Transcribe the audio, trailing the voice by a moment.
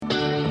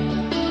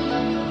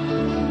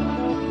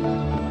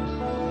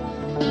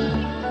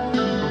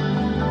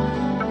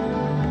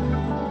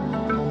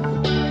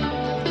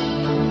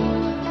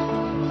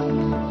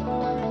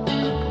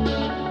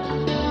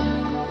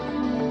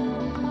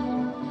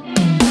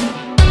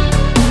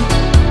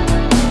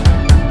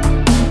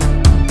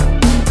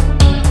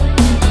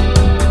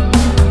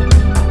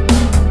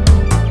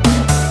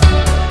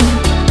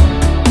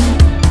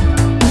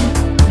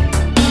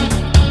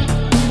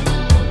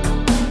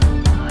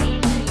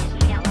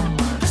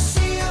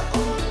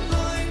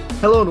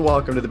Hello and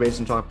welcome to the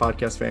Basement Talk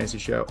Podcast Fantasy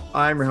Show.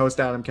 I'm your host,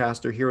 Adam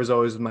Castor, here as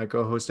always with my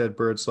co-host, Ed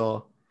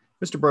Birdsall.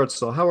 Mr.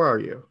 Birdsall, how are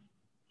you?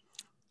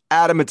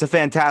 Adam, it's a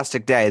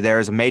fantastic day. There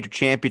is a major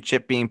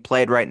championship being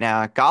played right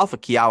now at golf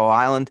at Kiowa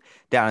Island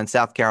down in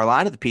South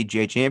Carolina, the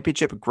PGA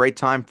Championship, a great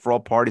time for all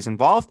parties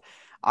involved.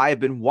 I have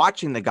been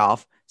watching the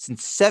golf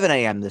since 7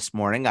 a.m. this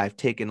morning. I've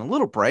taken a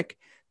little break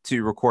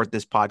to record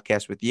this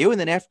podcast with you, and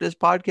then after this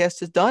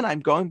podcast is done,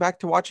 I'm going back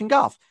to watching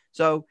golf.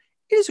 So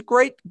it is a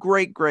great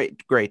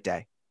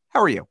day.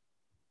 How are you?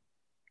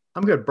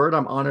 I'm good, Bert.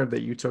 I'm honored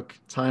that you took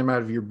time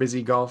out of your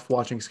busy golf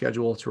watching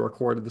schedule to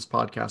record this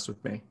podcast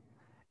with me.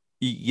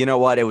 You know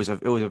what? It was a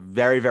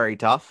very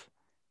tough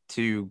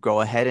to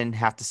go ahead and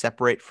have to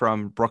separate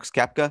from Brooks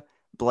Koepka,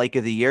 Blake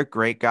of the Year,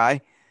 great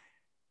guy,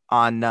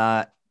 on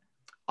the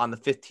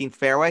 15th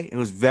fairway. It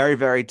was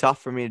very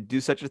tough for me to do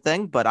such a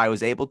thing, but I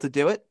was able to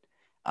do it.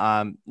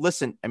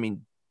 Listen, I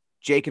mean,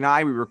 Jake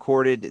and we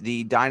recorded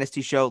the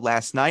Dynasty show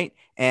last night,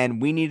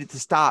 and we needed to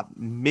stop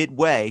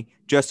midway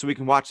just so we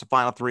can watch the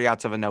final 3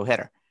 outs of a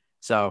no-hitter.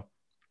 So,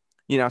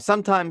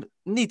 sometimes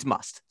needs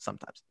must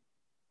sometimes.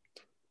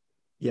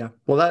 Yeah,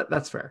 well,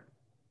 that's fair.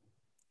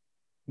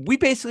 We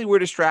basically were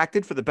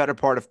distracted for the better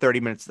part of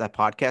 30 minutes of that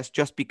podcast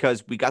just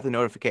because we got the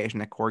notification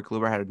that Corey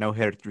Kluber had a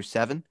no-hitter through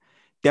 7.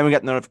 Then we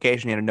got the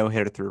notification he had a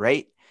no-hitter through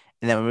 8.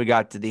 And then when we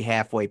got to the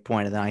halfway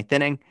point of the 9th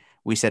inning,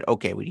 we said,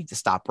 okay, we need to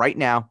stop right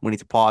now. We need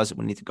to pause.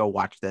 We need to go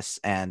watch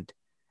this and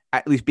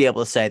at least be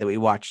able to say that we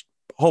watched,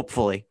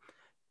 hopefully,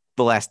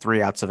 the last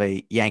 3 outs of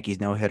a Yankees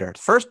no-hitter.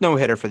 First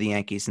no-hitter for the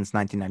Yankees since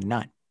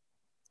 1999.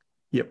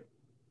 Yep.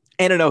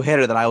 And a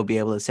no-hitter that I will be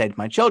able to say to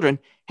my children,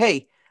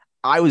 hey,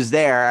 I was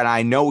there and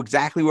I know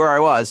exactly where I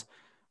was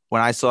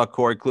when I saw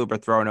Corey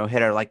Kluber throw a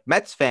no-hitter. Like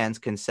Mets fans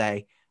can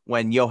say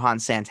when Johan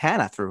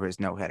Santana threw his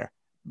no-hitter.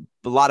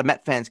 A lot of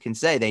Met fans can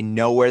say they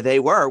know where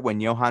they were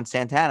when Johan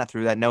Santana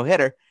threw that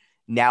no-hitter.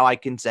 Now I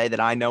can say that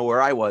I know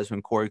where I was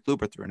when Corey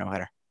Kluber threw a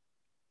no-hitter.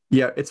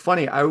 Yeah, it's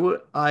funny. It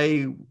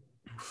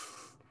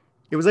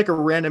was like a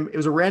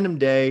random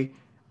day.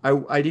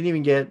 I didn't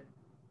even get,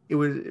 it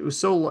was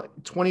so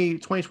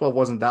 2012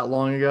 wasn't that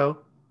long ago,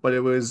 but it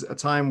was a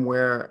time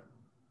where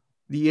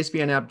the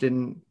ESPN app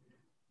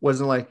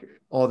wasn't like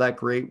all that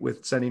great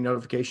with sending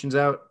notifications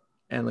out,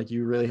 and like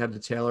you really had to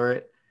tailor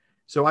it.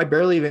 So I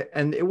barely even,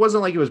 and it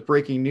wasn't like it was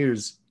breaking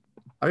news.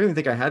 I don't even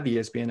think I had the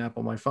ESPN app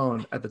on my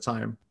phone at the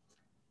time.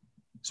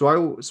 So I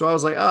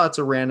was like, oh, it's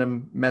a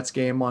random Mets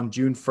game on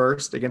June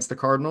 1st against the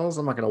Cardinals.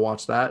 I'm not going to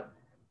watch that.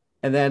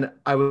 And then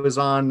I was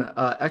on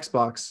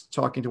Xbox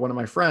talking to one of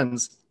my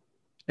friends,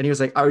 and he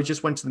was like, I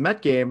just went to the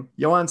Met game.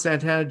 Johan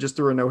Santana just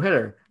threw a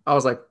no-hitter. I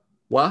was like,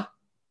 what?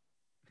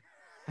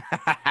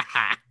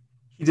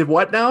 He did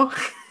what now?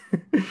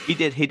 He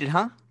did,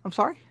 huh? I'm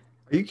sorry.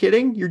 Are you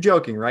kidding? You're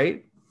joking,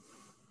 right?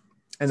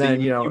 And so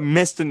then, you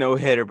missed a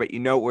no-hitter, but you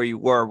know where you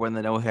were when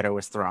the no-hitter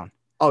was thrown.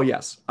 Oh,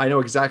 yes. I know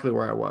exactly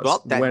where I was.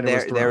 Well,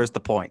 there's the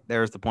point.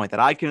 There's the point that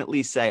I can at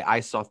least say I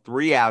saw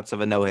 3 outs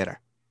of a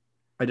no-hitter.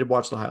 I did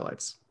watch the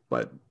highlights,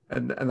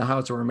 and the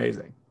highlights were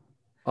amazing.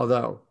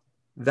 Although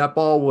that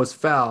ball was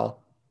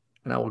foul,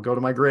 and I will go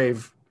to my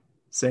grave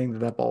saying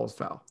that ball was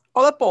foul.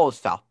 Oh, that ball was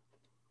foul.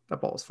 That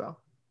ball was foul.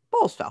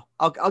 Ball was foul.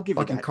 I'll give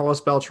you that.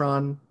 Carlos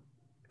Beltran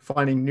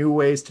finding new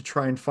ways to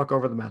try and fuck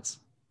over the Mets.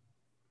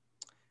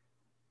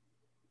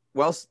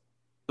 Well,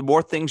 the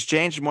more things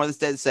change, the more they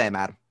stay the same,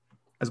 Adam.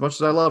 As much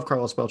as I love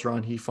Carlos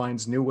Beltran, he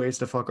finds new ways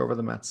to fuck over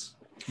the Mets,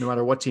 no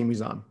matter what team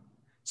he's on.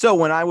 So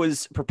when I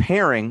was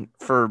preparing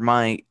for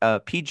my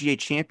PGA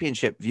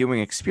Championship viewing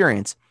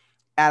experience,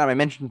 Adam, I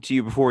mentioned to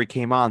you before we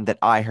came on that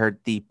I heard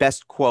the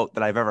best quote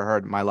that I've ever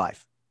heard in my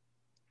life.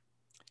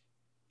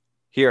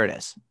 Here it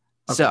is.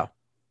 Okay. So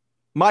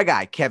my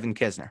guy, Kevin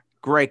Kisner,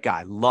 great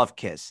guy, love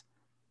Kiz.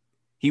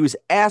 He was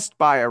asked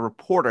by a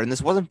reporter, and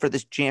this wasn't for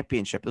this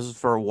championship.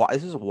 This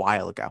was a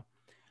while ago.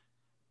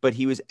 But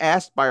he was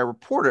asked by a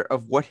reporter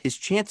of what his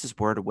chances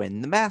were to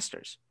win the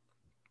Masters.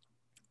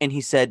 And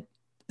he said,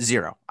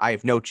 0. I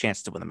have no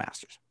chance to win the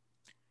Masters.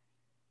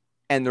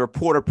 And the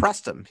reporter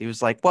pressed him. He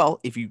was like, well,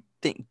 if you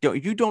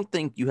don't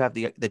think you have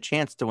the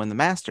chance to win the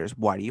Masters,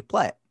 why do you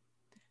play it?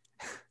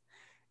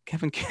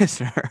 Kevin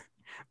Kisner,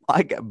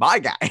 my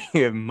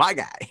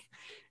guy,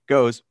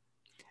 goes,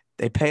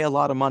 they pay a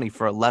lot of money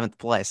for 11th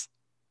place.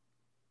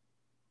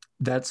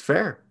 That's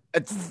fair.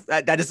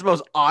 That is the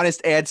most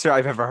honest answer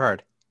I've ever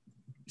heard.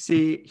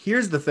 See,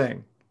 here's the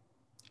thing.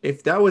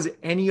 If that was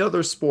any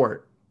other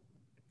sport,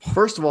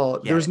 first of all,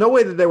 there's no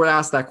way that they would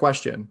ask that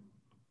question.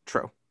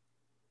 True.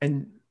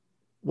 And,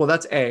 well,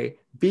 that's A.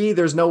 B,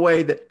 there's no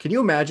way that, can you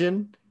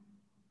imagine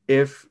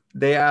if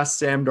they asked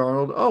Sam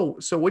Darnold, oh,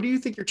 so what do you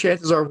think your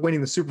chances are of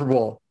winning the Super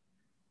Bowl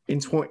in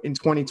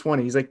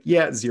 2020? He's like,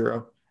 yeah,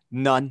 0.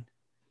 None.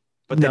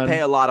 But they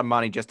pay a lot of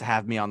money just to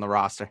have me on the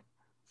roster.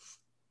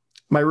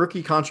 My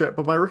rookie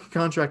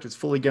contract is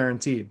fully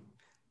guaranteed.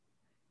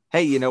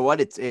 Hey, you know what?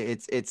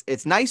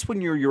 It's nice when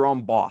you're your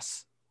own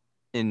boss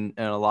in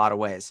a lot of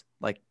ways,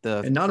 like the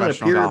and not in a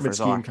pyramid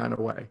scheme kind of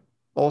way.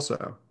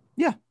 Also,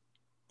 yeah,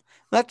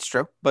 that's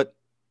true. But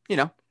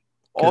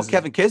all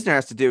Kevin Kisner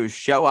has to do is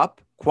show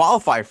up,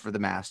 qualify for the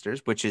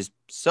Masters, which is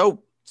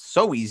so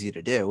easy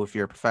to do if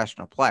you're a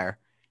professional player.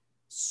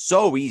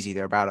 So easy.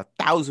 There are about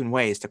 1,000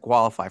 ways to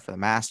qualify for the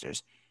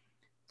Masters.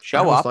 I Show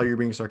almost up. thought you were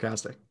being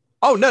sarcastic.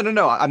 Oh,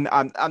 no. I'm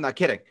not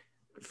kidding.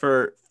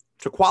 To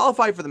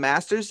qualify for the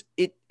Masters,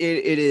 it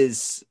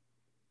is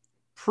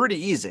pretty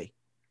easy.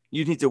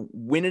 You need to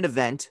win an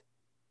event,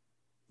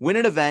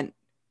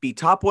 be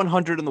top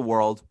 100 in the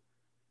world,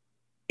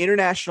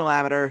 international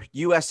amateur,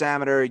 U.S.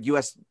 amateur,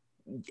 U.S.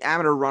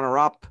 amateur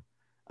runner-up,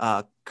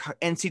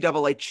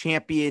 NCAA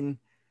champion.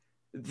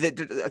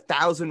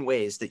 1,000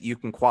 ways that you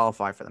can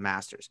qualify for the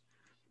Masters.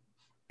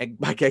 And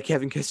my guy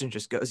Kevin Kisner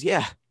just goes,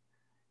 yeah,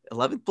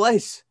 11th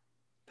place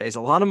pays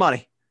a lot of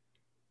money.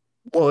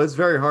 Well, it's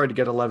very hard to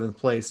get 11th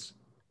place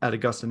at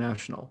Augusta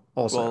National.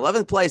 Also, well,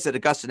 11th place at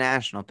Augusta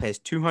National pays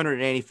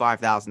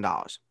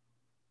 $285,000.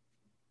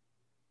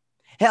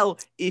 Hell,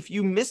 if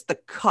you miss the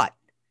cut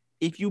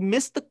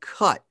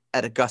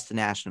at Augusta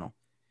National,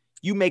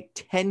 you make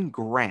 10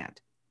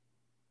 grand.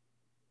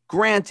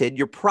 Granted,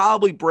 you're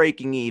probably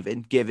breaking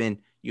even, given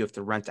you have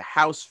to rent a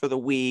house for the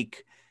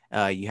week.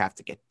 You have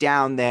to get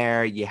down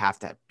there. You have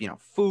to have,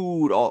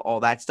 food, all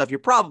that stuff. You're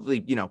probably,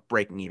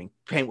 breaking even.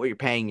 Paying what you're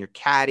paying your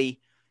caddy,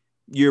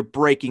 you're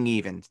breaking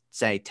even,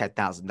 say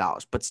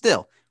 $10,000. But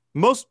still,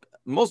 most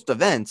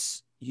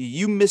events,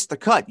 you miss the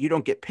cut, you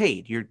don't get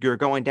paid. You're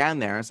going down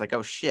there. It's like,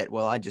 oh shit.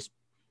 Well, I just,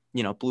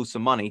 blew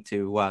some money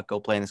to go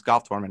play in this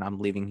golf tournament. I'm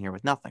leaving here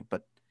with nothing.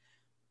 But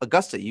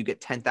Augusta, you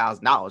get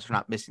 $10,000 for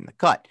not missing the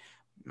cut.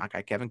 My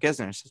guy Kevin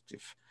Kisner says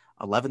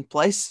 11th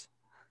place.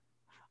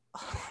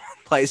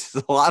 11th place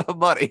is a lot of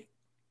money.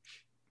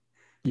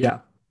 Yeah.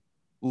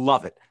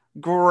 Love it.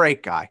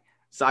 Great guy.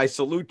 So I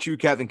salute you,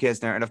 Kevin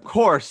Kisner. And of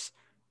course,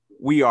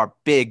 we are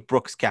big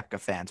Brooks Koepka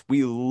fans.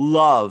 We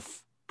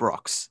love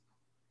Brooks.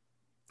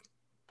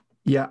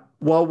 Yeah.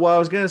 Well, what I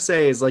was going to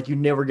say is you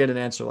never get an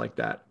answer like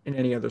that in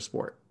any other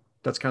sport.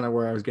 That's kind of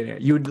where I was getting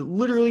at. You would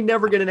literally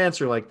never get an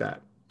answer like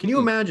that. Can you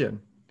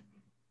imagine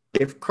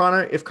if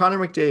Connor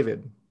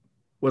McDavid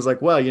was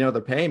like, well,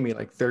 they're paying me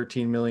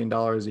 $13 million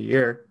a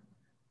year.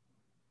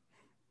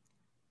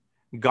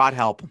 God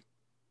help him.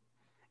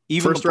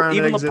 Even First round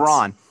exits.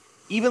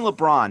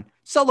 LeBron.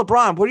 So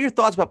LeBron, what are your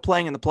thoughts about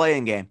playing in the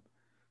play-in game?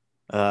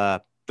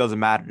 Doesn't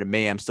matter to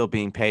me. I'm still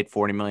being paid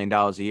 $40 million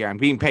a year. I'm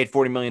being paid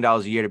 $40 million a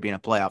year to be in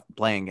a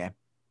play-in game.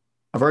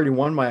 I've already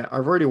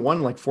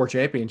won 4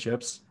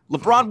 championships.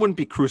 LeBron wouldn't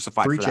be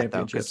crucified 3 for that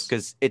though,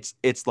 because it's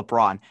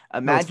LeBron.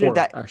 Imagine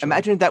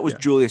if that was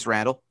Julius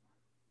Randle.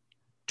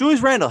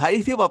 Julius Randle, how do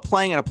you feel about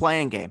playing in a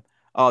play-in game?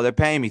 Oh, they're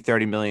paying me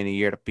 $30 million a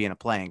year to be in a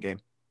play-in game.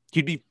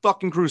 He'd be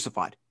fucking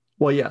crucified.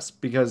 Well, yes,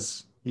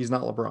 because he's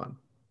not LeBron.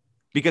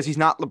 Because he's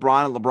not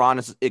LeBron, and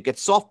LeBron it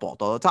gets softballed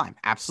all the time.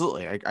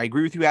 Absolutely, I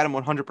agree with you, Adam,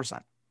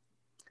 100%.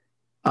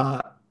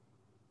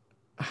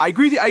 I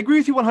agree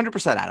with you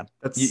 100%, Adam.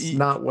 That's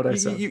not what I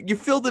said. You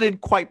filled it in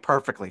quite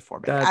perfectly for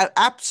me.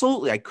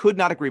 Absolutely, I could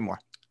not agree more.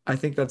 I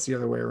think that's the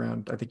other way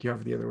around. I think you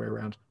have it the other way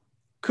around.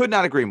 Could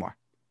not agree more.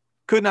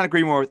 Could not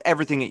agree more with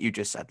everything that you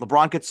just said.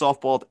 LeBron gets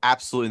softballed.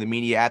 Absolutely. The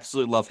media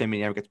absolutely love him. And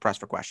he never gets pressed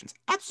for questions.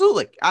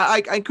 Absolutely.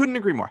 I couldn't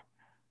agree more.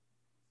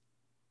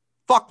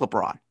 Fuck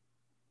LeBron.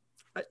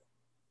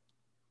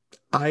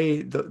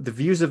 The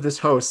views of this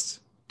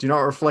host do not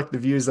reflect the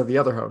views of the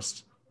other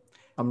host.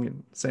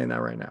 I'm saying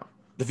that right now.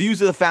 The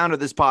views of the founder of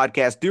this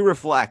podcast do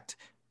reflect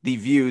the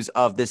views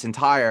of this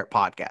entire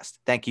podcast.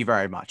 Thank you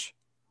very much.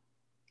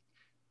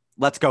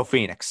 Let's go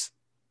Phoenix.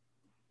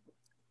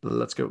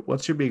 Let's go.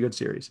 What should be a good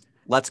series?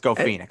 Let's go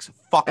Phoenix.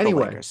 Fuck the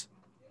Lakers.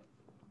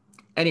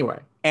 Anyway.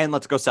 And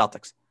let's go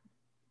Celtics.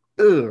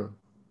 Ugh.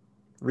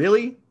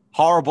 Really?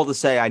 Horrible to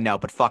say, I know,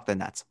 but fuck the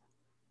Nets.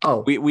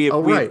 Oh, we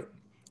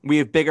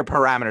have bigger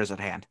parameters at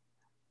hand.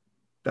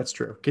 That's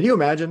true. Can you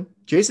imagine?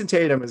 Jason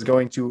Tatum is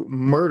going to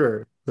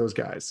murder those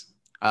guys.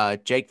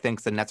 Jake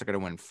thinks the Nets are going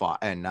to win 5,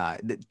 and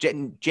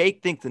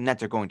Jake thinks the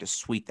Nets are going to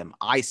sweep them.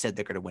 I said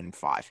they're going to win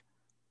 5.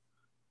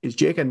 Is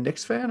Jake a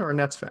Knicks fan or a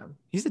Nets fan?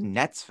 He's a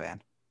Nets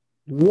fan.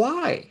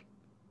 Why?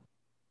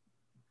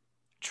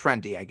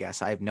 Trendy, I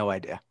guess. I have no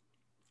idea.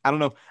 I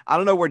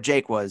don't know where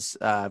Jake was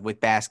with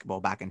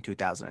basketball back in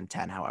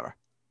 2010, however.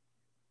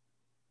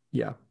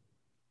 Yeah.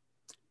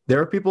 There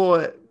are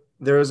people,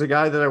 there was a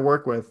guy that I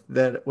work with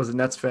that was a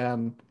Nets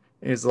fan,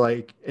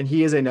 and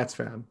he is a Nets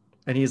fan.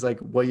 And he's like,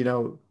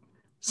 well,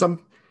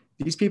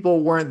 these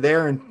people weren't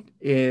there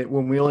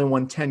when we only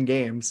won 10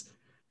 games.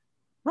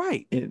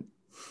 Right.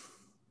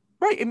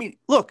 Right. I mean,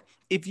 look,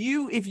 if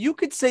you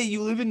could say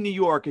you live in New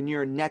York and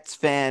you're a Nets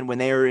fan when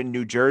they were in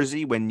New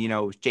Jersey, when,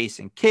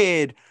 Jason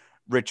Kidd,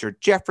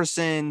 Richard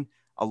Jefferson,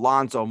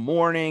 Alonzo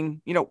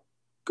Mourning,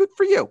 good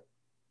for you.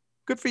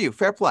 Good for you.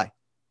 Fair play.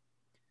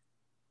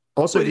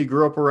 Also, if you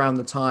grew up around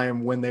the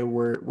time when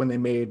they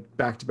made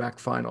back-to-back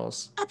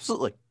finals.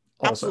 Absolutely.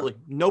 Absolutely.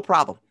 No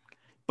problem.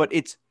 But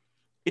it's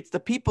the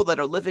people that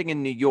are living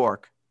in New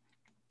York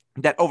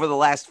that over the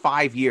last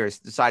 5 years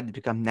decided to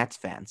become Nets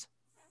fans.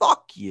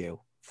 Fuck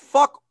you.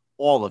 Fuck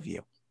all of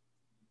you.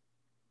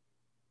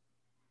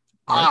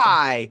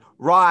 I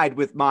ride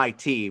with my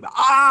team.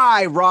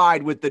 I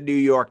ride with the New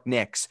York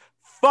Knicks.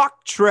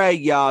 Fuck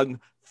Trae Young.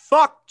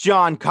 Fuck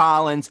John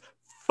Collins.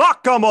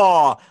 Fuck them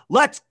all.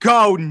 Let's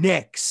go,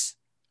 Knicks.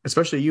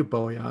 Especially you,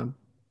 Bojan.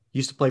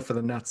 Used to play for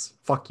the Nets.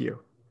 Fuck you.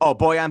 Oh,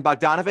 Bojan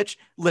Bogdanovic.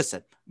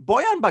 Listen,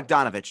 Bojan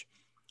Bogdanovic,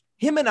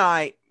 him and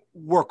I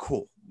were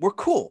cool. We're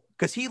cool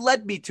because he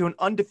led me to an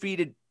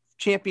undefeated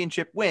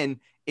championship win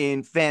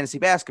in fantasy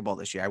basketball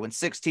this year. I went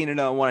 16-0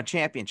 and won a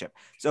championship.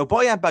 So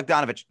Bojan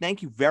Bogdanovic,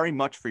 thank you very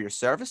much for your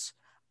service.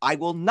 I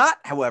will not,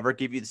 however,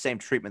 give you the same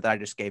treatment that I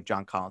just gave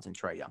John Collins and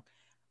Trae Young.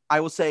 I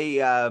will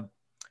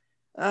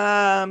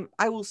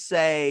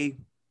say,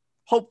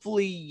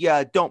 hopefully,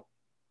 don't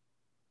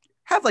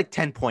have like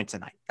 10 points a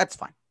night. That's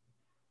fine.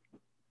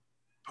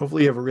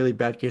 Hopefully, you have a really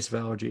bad case of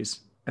allergies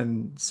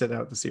and sit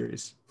out the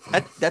series.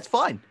 That's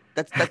fine.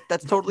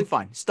 That's totally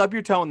fine. Stub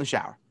your toe in the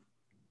shower.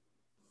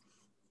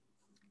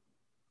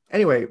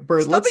 Anyway,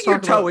 Bird, let's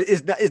Stubbing talk your toe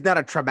about... is not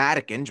a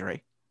traumatic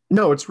injury.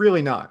 No, it's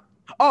really not.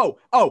 Oh,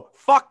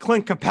 fuck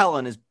Clint Capella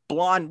and his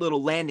blonde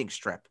little landing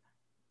strip.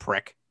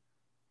 Prick.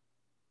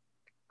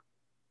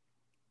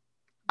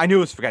 I knew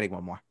I was forgetting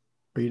one more.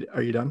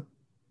 Are you done?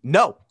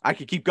 No, I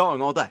could keep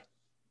going all day.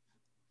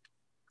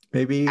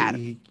 Maybe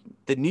Adam,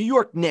 the New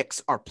York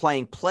Knicks are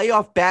playing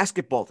playoff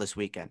basketball this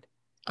weekend.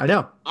 I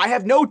know. I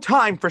have no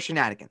time for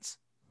shenanigans.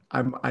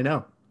 I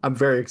know. I'm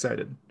very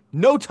excited.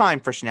 No time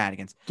for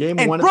shenanigans. Game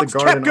and 1 Brooks at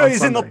the Garden Koepka on is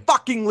Sunday. in the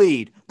fucking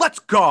lead. Let's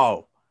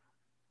go.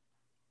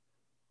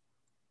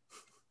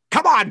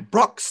 Come on,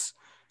 Brooks.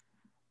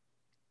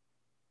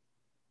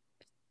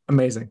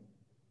 Amazing.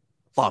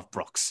 Love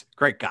Brooks.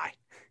 Great guy.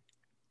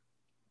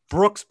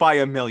 Brooks by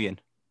a million.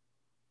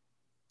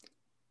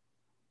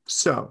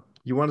 So,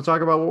 you want to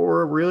talk about what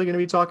we're really going to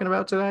be talking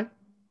about today?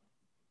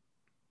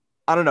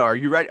 I don't know. Are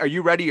you ready? Are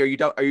you ready? Are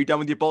you done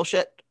with your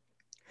bullshit?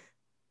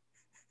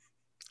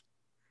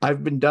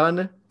 I've been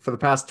done for the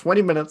past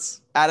 20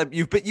 minutes. Adam,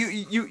 you've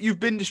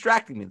been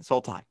distracting me this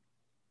whole time.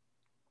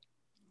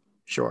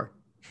 Sure.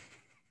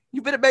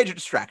 You've been a major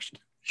distraction.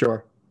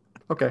 Sure.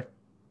 Okay.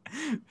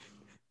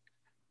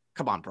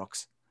 Come on,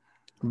 Brooks.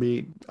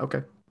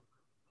 Okay.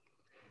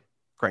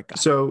 Great guy.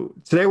 So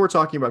today we're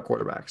talking about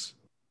quarterbacks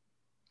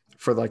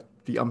for like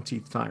the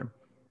umpteenth time.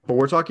 But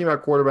we're talking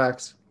about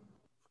quarterbacks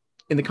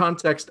in the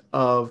context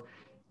of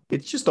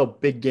it's just a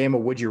big game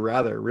of would you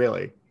rather,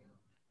 really.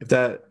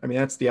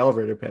 That's the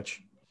elevator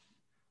pitch.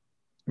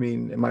 I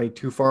mean, am I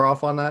too far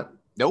off on that?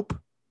 Nope.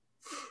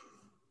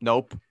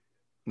 Not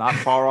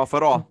far off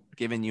at all.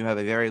 Given you have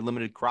a very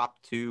limited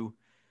crop to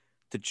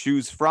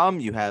choose from,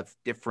 you have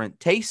different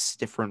tastes,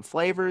 different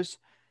flavors,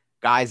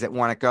 guys that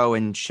want to go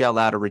and shell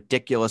out a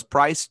ridiculous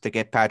price to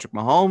get Patrick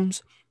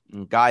Mahomes,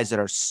 and guys that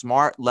are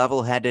smart,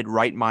 level-headed,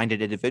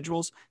 right-minded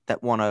individuals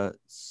that want to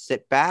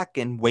sit back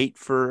and wait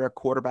for a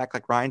quarterback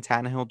like Ryan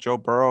Tannehill, Joe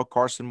Burrow,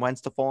 Carson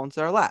Wentz to fall into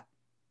their lap.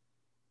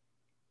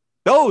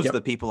 Those are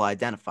the people I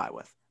identify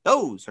with.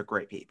 Those are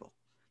great people.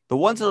 The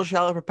ones that will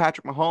shell out for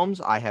Patrick Mahomes,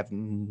 I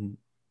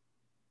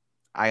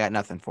got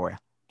nothing for you.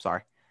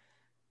 Sorry.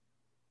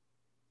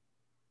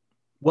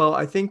 Well,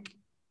 I feel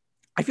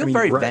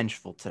very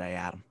vengeful today,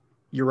 Adam.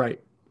 You're right.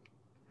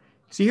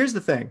 See, here's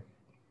the thing.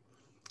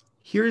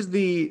 Here's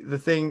the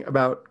thing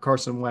about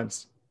Carson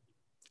Wentz.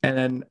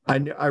 And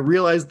I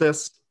realized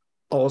this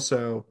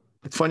also.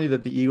 It's funny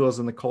that the Eagles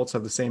and the Colts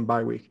have the same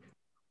bye week.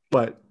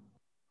 But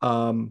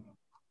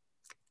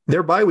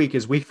their bye week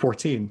is week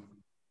 14.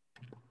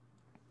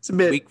 It's a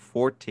bit. Week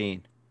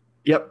 14.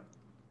 Yep.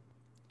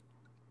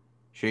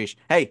 Sheesh.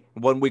 Hey,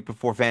 1 week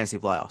before fantasy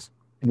playoffs.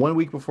 1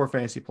 week before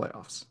fantasy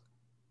playoffs.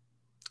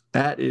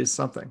 That is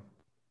something.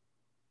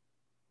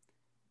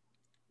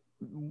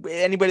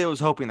 Anybody that was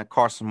hoping that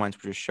Carson Wentz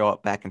would just show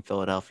up back in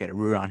Philadelphia to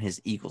root on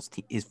his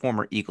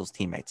former Eagles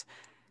teammates.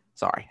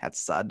 Sorry,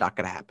 that's not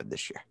going to happen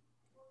this year.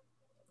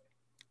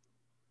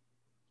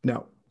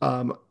 No.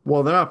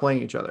 Well, they're not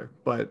playing each other,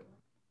 but.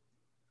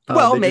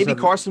 Maybe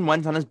Carson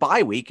Wentz on his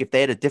bye week. If they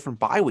had a different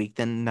bye week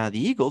than the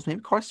Eagles, maybe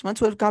Carson Wentz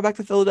would have gone back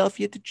to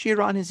Philadelphia to cheer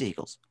on his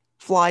Eagles.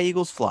 Fly,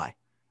 Eagles, fly.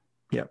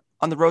 Yeah.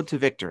 On the road to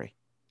victory.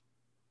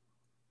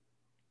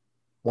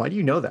 Why do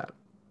you know that?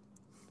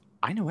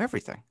 I know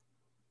everything.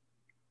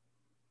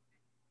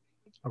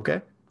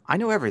 Okay. I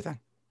know everything.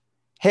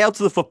 Hail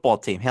to the football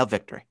team. Hail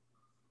victory.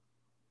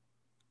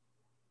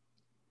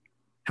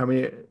 How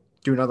many?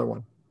 Do another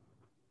one.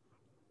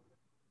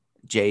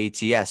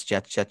 JETS.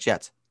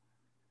 Jets.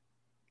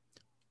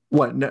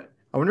 What? No,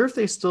 I wonder if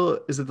they still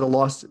is it the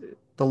Los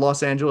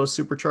Angeles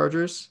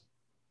Superchargers?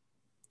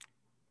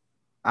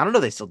 I don't know.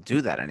 They still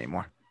do that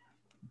anymore.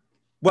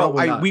 Well,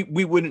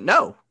 we wouldn't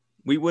know.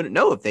 We wouldn't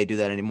know if they do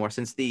that anymore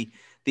since the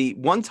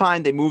one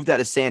time they moved out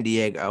of San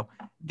Diego,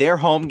 their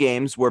home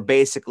games were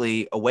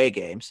basically away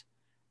games.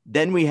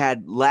 Then we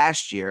had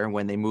last year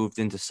when they moved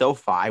into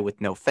SoFi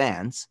with no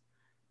fans.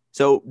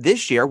 So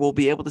this year we'll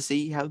be able to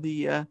see how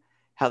the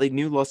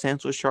new Los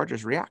Angeles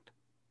Chargers react.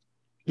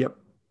 Yep.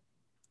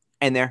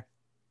 And their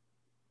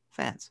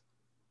fans.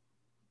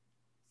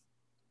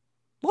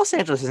 Los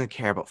Angeles doesn't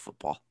care about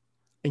football.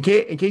 In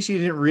case you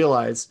didn't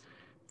realize,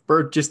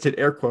 Bird just did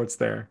air quotes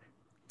there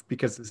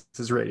because this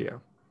is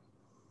radio.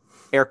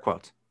 Air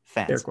quotes.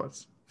 Fans. Air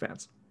quotes.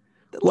 fans.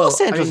 Los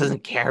Well, I Angeles mean,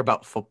 doesn't care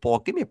about football.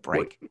 Give me a what,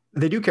 break.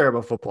 they do care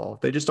about football.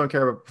 They just don't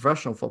care about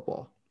professional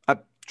football.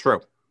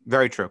 True.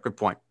 Very true. Good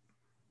point.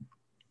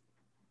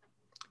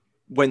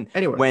 When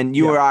Anyway, when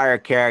you yeah. or I are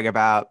caring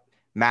about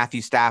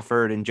Matthew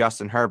Stafford and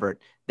Justin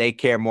Herbert, they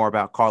care more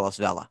about Carlos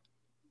Vela.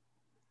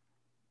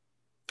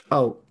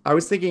 Oh, I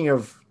was thinking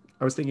of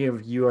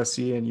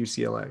USC and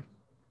UCLA.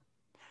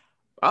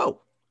 Oh.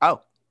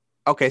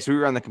 Okay, so we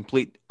were on the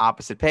complete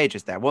opposite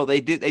pages there. Well, they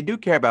do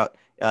care about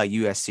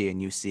USC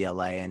and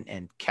UCLA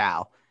and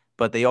Cal,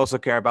 but they also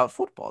care about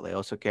football. They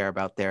also care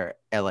about their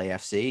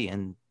LAFC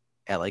and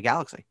LA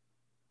Galaxy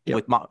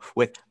Yep.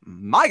 with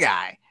my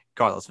guy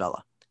Carlos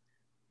Vela.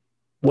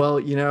 Well,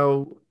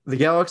 the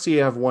Galaxy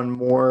have won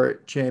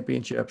more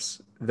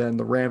championships than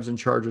the Rams and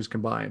Chargers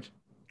combined,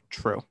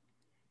 True.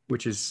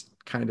 which is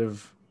kind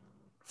of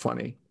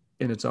funny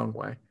in its own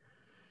way.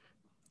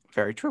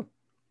 Very true.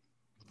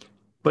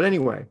 But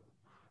anyway,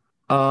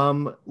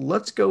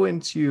 let's go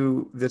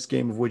into this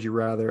game of Would You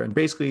Rather. And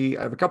basically,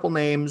 I have a couple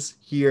names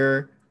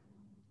here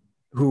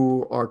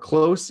who are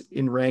close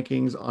in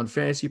rankings on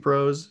Fantasy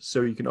Pros.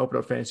 So you can open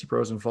up Fantasy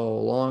Pros and follow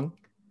along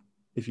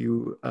if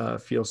you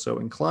feel so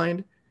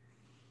inclined.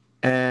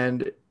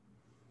 And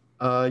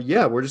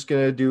yeah, we're just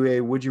gonna do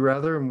a Would You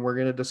Rather, and we're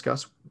gonna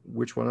discuss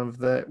which one of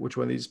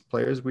these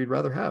players we'd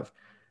rather have.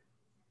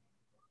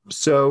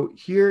 So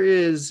here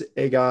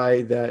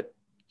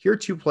are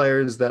two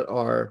players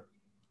that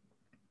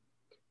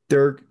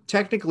they're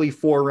technically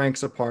four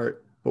ranks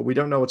apart, but we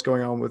don't know what's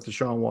going on with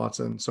Deshaun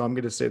Watson. So I'm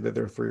going to say that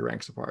they're three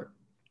ranks apart.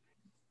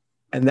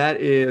 And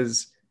that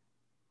is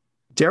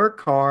Derek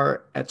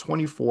Carr at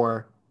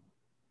 24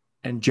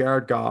 and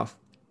Jared Goff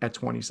at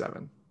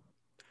 27.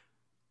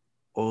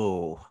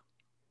 Oh,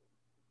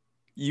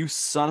 you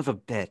son of a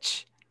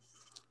bitch.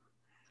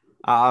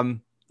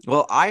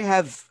 Well, I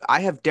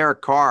have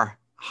Derek Carr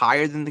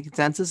higher than the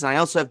consensus, and I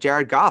also have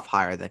Jared Goff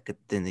higher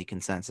than the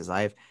consensus.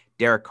 I have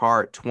Derek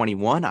Carr at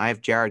 21. I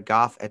have Jared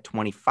Goff at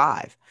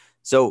 25.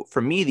 So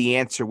for me, the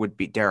answer would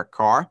be Derek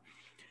Carr.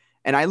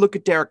 And I look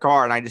at Derek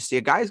Carr and I just see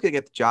a guy who's going to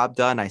get the job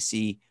done. I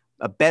see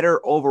a better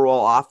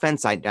overall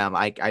offense. I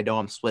know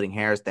I'm splitting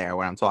hairs there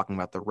when I'm talking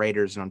about the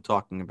Raiders and I'm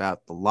talking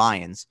about the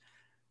Lions,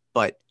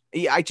 but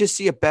yeah, I just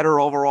see a better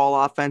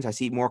overall offense. I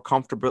see more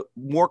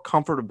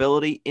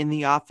comfortability in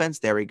the offense.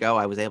 There we go.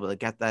 I was able to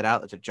get that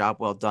out. It's a job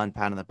well done.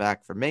 Pound on the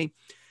back for me.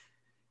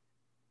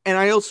 And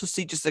I also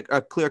see just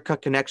a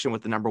clear-cut connection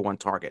with the number one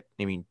target.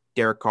 I mean,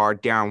 Derek Carr,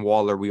 Darren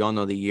Waller. We all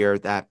know the year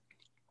that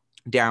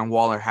Darren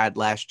Waller had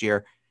last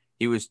year.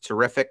 He was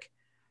terrific.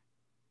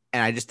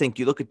 And I just think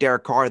you look at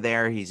Derek Carr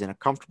there. He's in a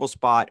comfortable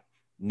spot,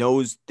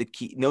 knows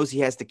he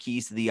has the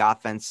keys to the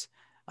offense.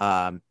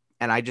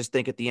 And I just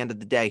think at the end of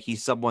the day,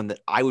 he's someone that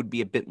I would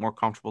be a bit more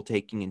comfortable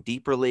taking in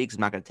deeper leagues.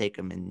 I'm not going to take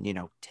him in,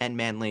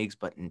 10-man leagues,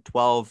 but in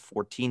 12,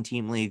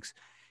 14-team leagues.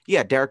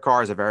 Yeah, Derek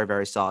Carr is a very,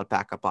 very solid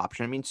backup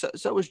option. I mean,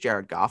 so is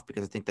Jared Goff,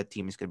 because I think that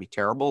team is going to be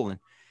terrible and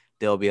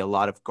there'll be a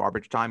lot of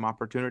garbage time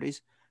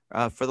opportunities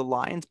for the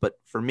Lions. But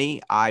for me,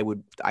 I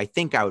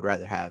think I would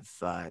rather have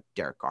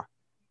Derek Carr.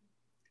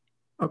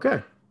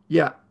 Okay.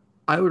 Yeah,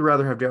 I would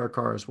rather have Derek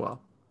Carr as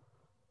well.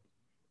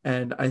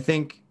 And I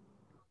think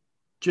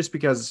just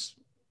because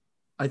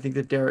I think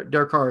that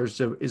Derek Carr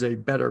is a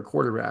better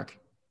quarterback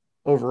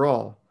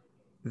overall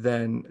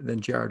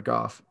than Jared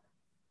Goff.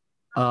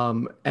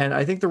 And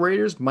I think the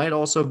Raiders might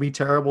also be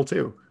terrible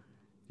too,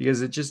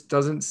 because it just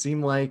doesn't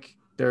seem like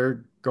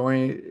they're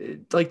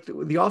going like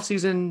the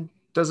offseason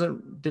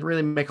didn't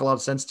really make a lot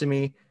of sense to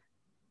me.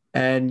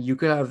 And you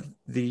could have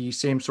the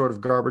same sort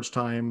of garbage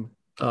time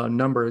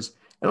numbers.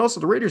 And also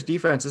the Raiders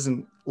defense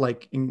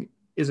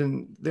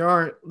they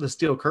aren't the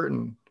steel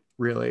curtain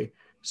really.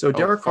 So Oh,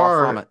 Derek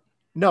far from Carr, it.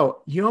 no,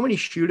 you know how many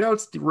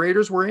shootouts the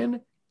Raiders were in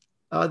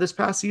this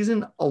past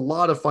season? A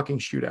lot of fucking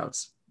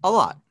shootouts. A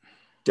lot.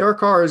 Derek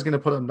Carr is going to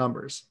put up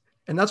numbers.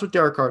 And that's what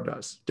Derek Carr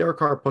does. Derek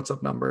Carr puts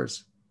up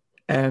numbers.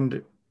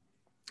 And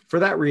for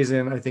that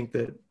reason, I think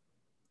that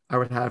I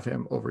would have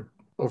him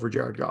over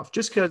Jared Goff,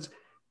 just because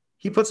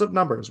he puts up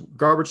numbers,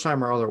 garbage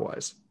time or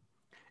otherwise.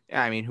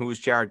 Yeah, I mean, who was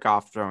Jared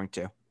Goff throwing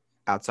to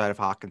outside of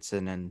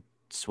Hawkinson and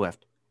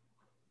Swift?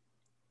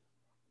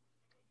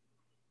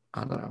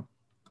 I don't know.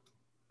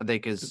 I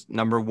think his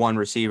number one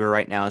receiver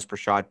right now is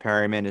Brashad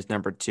Perryman. His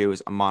number two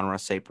is Amon-Ra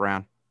St.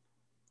 Brown.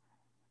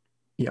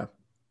 Yeah.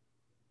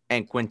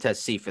 And Quintez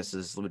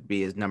Cephas would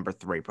be his number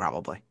three,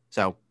 probably.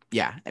 So,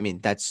 yeah, I mean,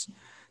 that's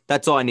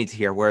all I need to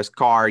hear. Whereas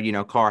Carr,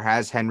 Carr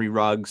has Henry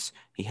Ruggs.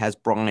 He has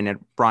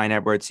Brian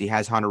Edwards. He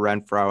has Hunter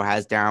Renfrow,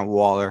 has Darren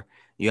Waller.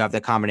 You have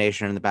the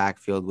combination in the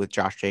backfield with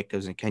Josh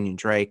Jacobs and Kenyon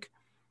Drake.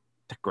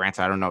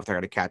 Granted, I don't know if they're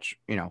going to catch,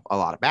 a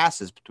lot of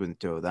passes between the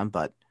two of them,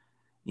 but,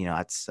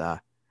 that's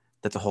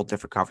a whole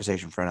different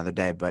conversation for another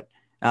day. But,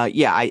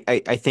 yeah,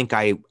 I think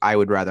I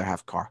would rather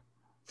have Carr.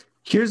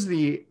 Here's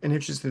an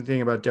interesting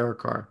thing about Derek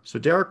Carr. So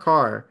Derek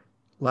Carr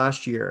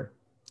last year,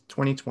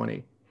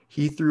 2020,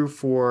 he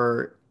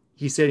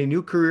set a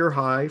new career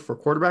high for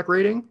quarterback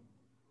rating,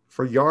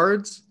 for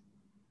yards,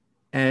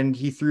 and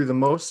he threw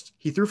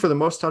for the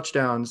most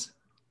touchdowns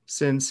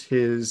since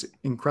his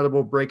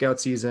incredible breakout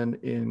season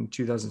in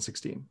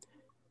 2016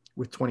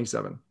 with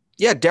 27.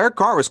 Yeah, Derek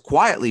Carr was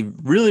quietly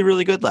really,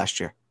 really good last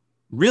year.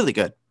 Really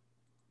good.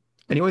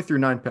 And he went through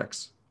 9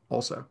 picks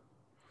also.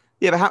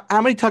 Yeah, but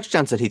how many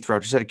touchdowns did he throw?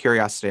 Just out of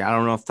curiosity. I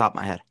don't know off the top of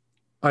my head.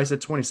 I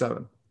said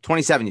 27.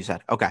 27, you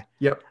said. Okay.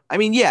 Yep. I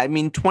mean, yeah,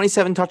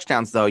 27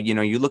 touchdowns, though.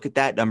 You look at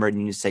that number and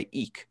you just say,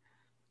 eek.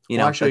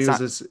 Well, actually,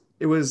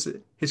 it was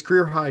his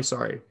career high.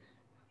 Sorry.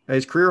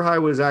 His career high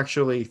was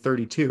actually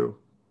 32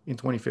 in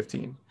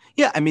 2015.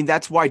 Yeah, I mean,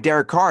 that's why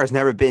Derek Carr has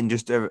never been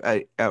just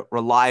a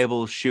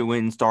reliable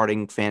shoe-in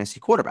starting fantasy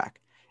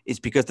quarterback. It's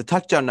because the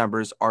touchdown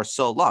numbers are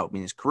so low. I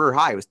mean, his career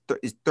high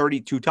is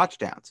 32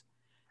 touchdowns.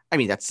 I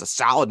mean, that's a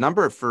solid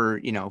number for,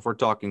 if we're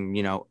talking,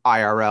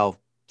 IRL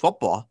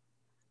football.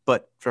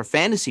 But for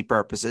fantasy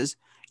purposes,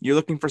 you're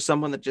looking for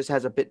someone that just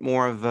has a bit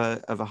more of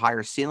a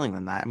higher ceiling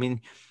than that. I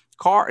mean,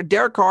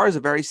 Derek Carr is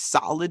a very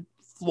solid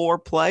floor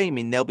play. I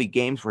mean, there'll be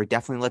games where he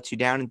definitely lets you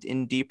down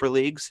in deeper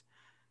leagues.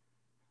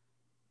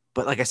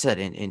 But like I said,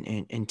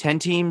 in 10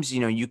 teams,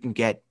 you can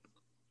get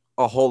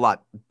a whole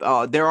lot.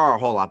 There are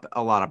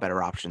a lot of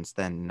better options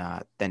than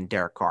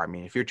Derek Carr. I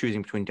mean, if you're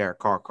choosing between Derek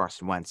Carr and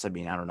Carson Wentz, I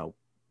mean, I don't know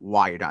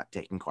why you're not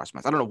taking Carson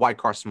Wentz. I don't know why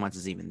Carson Wentz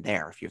is even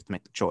there if you have to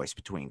make the choice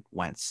between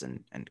Wentz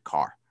and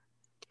Carr.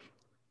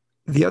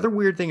 The other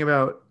weird thing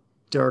about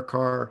Derek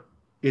Carr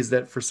is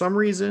that for some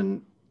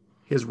reason,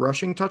 his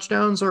rushing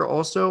touchdowns are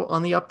also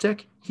on the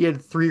uptick. He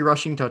had 3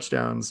 rushing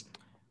touchdowns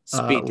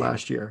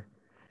last year.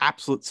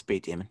 Absolute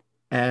speed demon.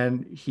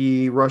 And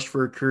he rushed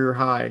for a career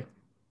high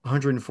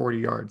 140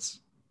 yards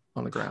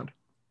on the ground.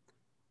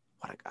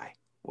 What a guy.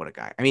 What a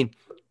guy. I mean,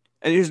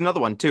 and here's another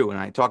one too. And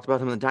I talked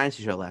about him on the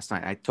Dynasty Show last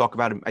night. I talk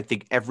about him, I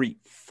think, every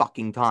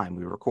fucking time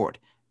we record.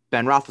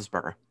 Ben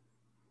Roethlisberger.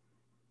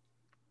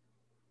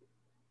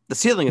 The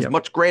ceiling is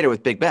much greater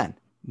with Big Ben.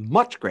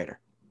 Much greater.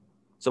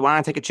 So why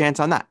not take a chance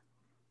on that?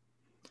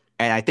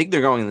 And I think they're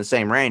going in the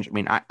same range. I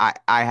mean, I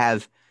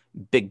have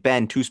Big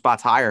Ben 2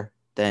 spots higher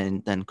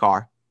than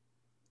Carr.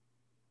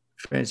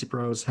 Fantasy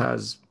Pros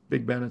has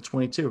Big Ben at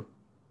 22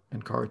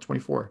 and Carr at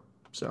 24.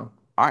 So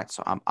all right,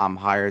 so I'm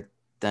higher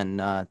than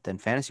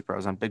Fantasy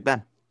Pros on Big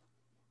Ben.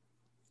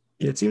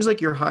 It seems like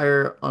you're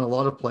higher on a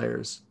lot of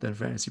players than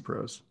Fantasy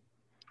Pros.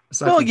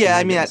 Well, yeah,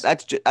 I mean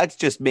that's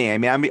just me. I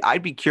mean,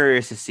 I'd be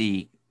curious to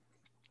see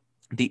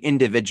the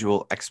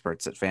individual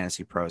experts that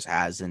Fantasy Pros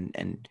has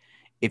and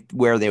if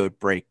where they would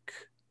break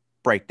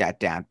that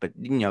down. But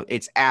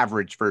it's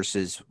average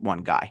versus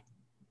one guy.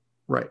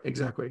 Right,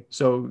 exactly.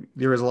 So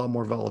there is a lot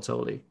more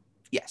volatility.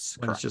 Yes,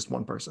 when it's just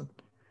one person.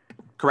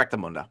 Correct,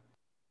 Amundo.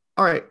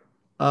 All right.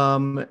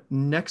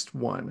 Next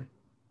one.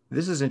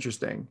 This is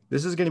interesting.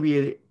 This is going to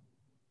be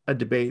a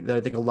debate that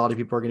I think a lot of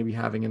people are going to be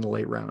having in the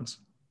late rounds.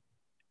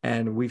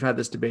 And we've had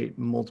this debate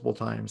multiple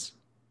times.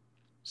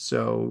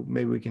 So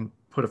maybe we can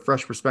put a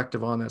fresh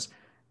perspective on this.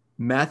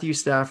 Matthew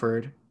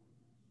Stafford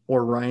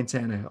or Ryan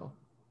Tannehill?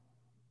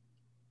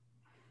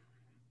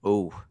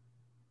 Oh.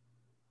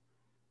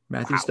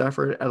 Matthew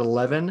Stafford at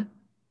 11,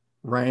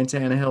 Ryan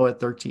Tannehill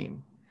at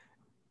 13.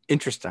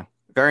 Interesting.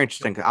 Very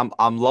interesting.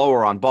 I'm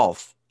lower on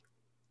both.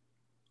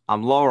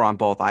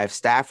 I have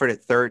Stafford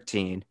at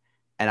 13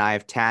 and I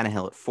have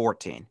Tannehill at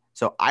 14.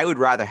 So I would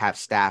rather have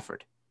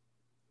Stafford.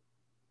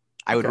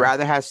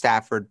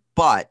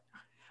 But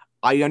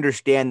I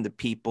understand the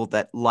people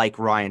that like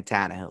Ryan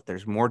Tannehill.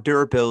 There's more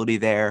durability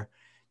there.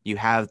 You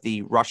have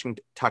the rushing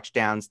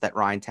touchdowns that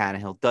Ryan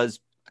Tannehill does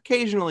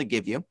occasionally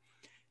give you.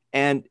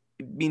 And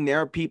I mean, there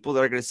are people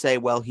that are going to say,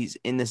 well, he's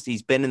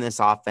been in this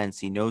offense.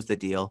 He knows the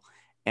deal.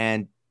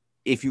 And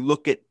if you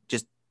look at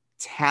just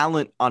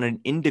talent on an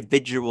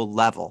individual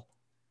level,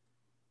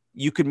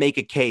 you could make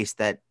a case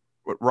that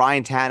what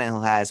Ryan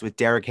Tannehill has with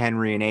Derrick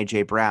Henry and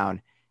A.J.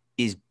 Brown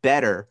is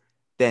better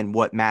than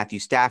what Matthew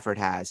Stafford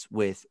has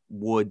with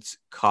Woods,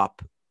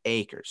 Kupp,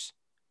 Akers.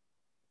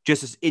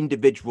 Just as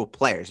individual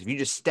players. If you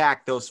just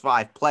stack those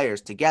 5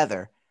 players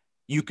together,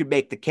 you could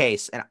make the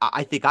case, and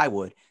I think I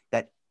would,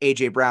 that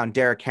A.J. Brown,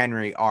 Derrick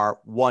Henry are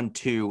 1,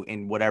 2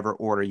 in whatever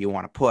order you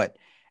want to put.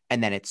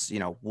 And then it's,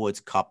 Woods,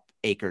 Kupp,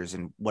 Akers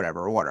in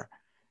whatever order.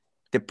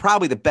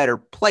 Probably the better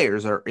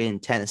players are in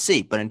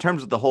Tennessee. But in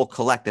terms of the whole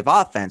collective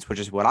offense, which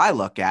is what I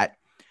look at,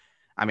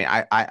 I mean,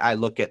 I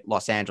look at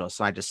Los Angeles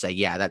and I just say,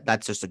 yeah,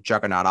 that's just a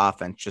juggernaut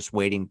offense just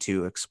waiting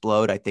to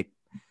explode. I think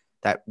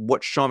that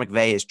what Sean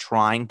McVay is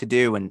trying to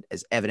do, and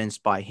as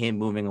evidenced by him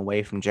moving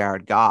away from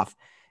Jared Goff,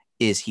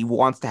 is he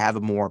wants to have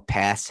a more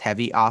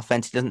pass-heavy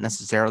offense. He doesn't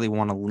necessarily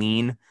want to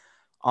lean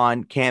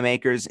on Cam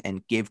Akers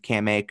and give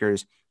Cam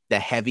Akers the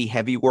heavy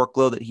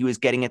workload that he was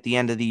getting at the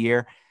end of the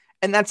year.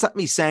 And that's not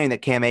me saying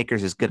that Cam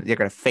Akers is good. They're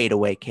going to fade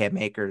away Cam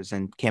Akers,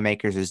 and Cam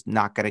Akers is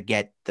not going to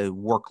get the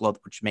workload,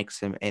 which makes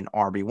him an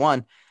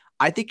RB1.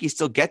 I think he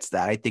still gets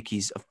that. I think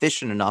he's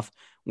efficient enough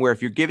where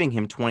if you're giving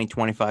him 20,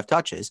 25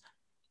 touches,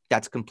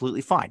 that's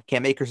completely fine.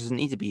 Cam Akers doesn't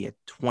need to be a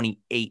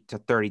 28 to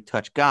 30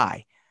 touch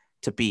guy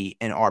to be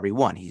an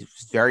RB1. He's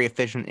very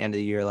efficient at the end of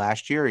the year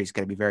last year. He's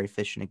going to be very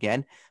efficient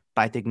again.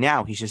 But I think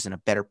now he's just in a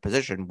better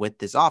position with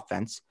this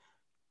offense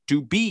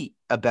to be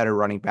a better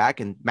running back.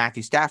 And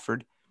Matthew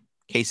Stafford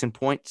Case in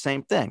point,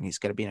 same thing. He's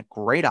going to be in a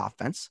great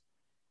offense.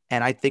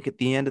 And I think at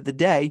the end of the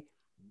day,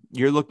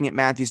 you're looking at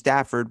Matthew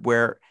Stafford,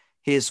 where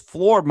his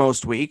floor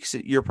most weeks,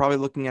 you're probably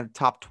looking at a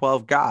top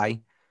 12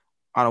 guy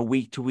on a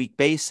week-to-week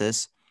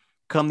basis.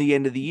 Come the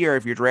end of the year,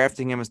 if you're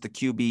drafting him as the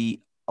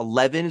QB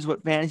 11 is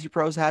what Fantasy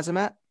Pros has him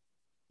at?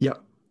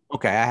 Yep.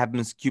 Okay, I have him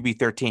as QB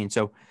 13.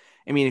 So,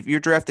 I mean, if you're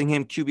drafting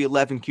him QB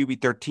 11,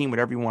 QB 13,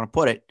 whatever you want to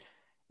put it,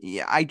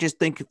 yeah, I just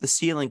think the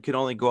ceiling could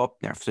only go up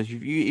there. So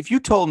if you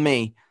told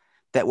me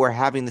that we're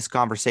having this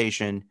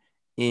conversation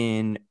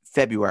in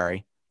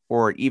February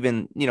or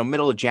even,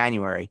 middle of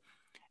January,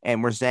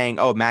 and we're saying,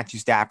 oh, Matthew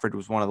Stafford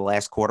was one of the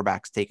last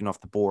quarterbacks taken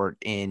off the board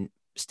in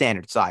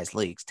standard size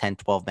leagues, 10,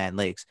 12-man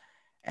leagues,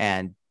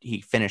 and he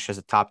finished as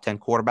a top 10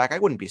 quarterback, I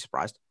wouldn't be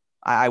surprised.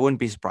 I wouldn't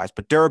be surprised.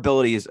 But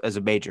durability is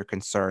a major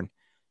concern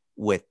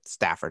with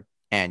Stafford.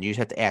 And you just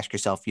have to ask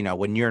yourself,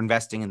 when you're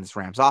investing in this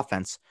Rams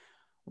offense,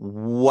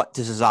 what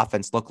does his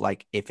offense look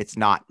like if it's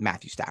not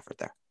Matthew Stafford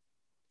there?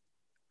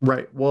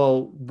 Right.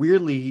 Well,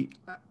 weirdly,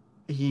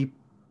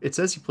 it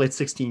says he played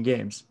 16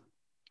 games.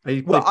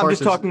 I'm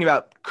just talking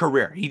about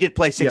career. He did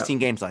play 16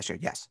 games last year.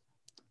 Yes.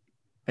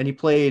 And he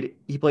played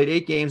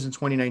 8 games in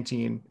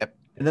 2019. Yep.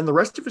 And then the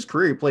rest of his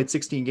career, he played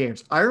 16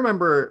 games. I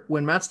remember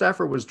when Matt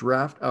Stafford was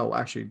drafted. Oh,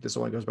 actually, this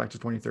only goes back to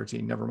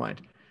 2013. Never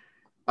mind.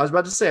 I was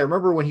about to say, I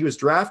remember when he was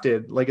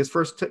drafted, like his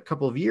first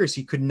couple of years,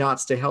 he could not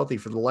stay healthy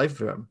for the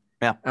life of him.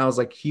 Yeah. And I was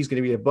like, he's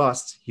going to be a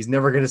bust. He's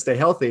never going to stay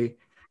healthy.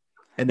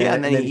 And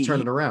then he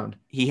turned it around.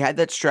 He had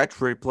that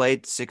stretch where he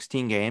played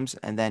 16 games,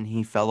 and then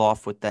he fell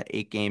off with that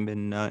 8 game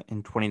in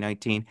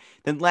 2019.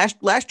 Then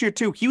last year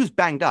too, he was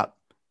banged up.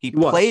 He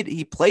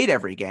played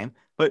every game,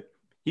 but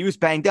he was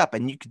banged up,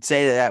 and you could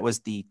say that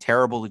was the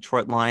terrible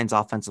Detroit Lions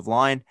offensive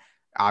line.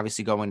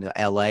 Obviously, going to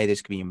LA,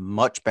 there's going to be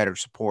much better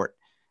support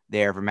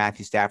there for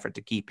Matthew Stafford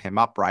to keep him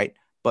upright.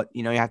 But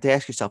you have to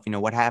ask yourself,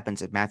 what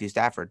happens if Matthew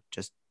Stafford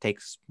just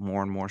takes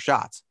more and more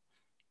shots?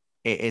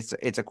 It's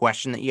a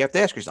question that you have to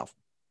ask yourself.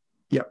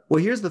 Yeah.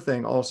 Well, here's the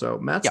thing also.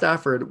 Matt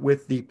Stafford,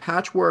 with the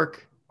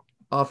patchwork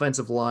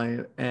offensive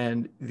line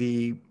and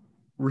the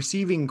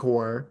receiving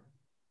core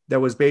that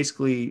was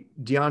basically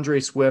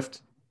DeAndre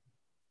Swift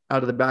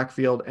out of the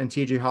backfield and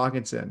TJ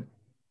Hawkinson,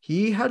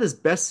 he had his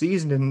best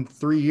season in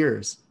 3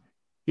 years.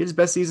 He had his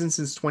best season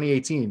since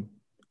 2018.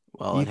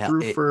 Well,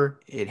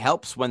 it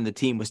helps when the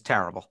team was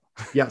terrible.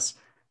 Yes.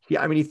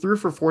 Yeah. I mean, he threw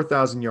for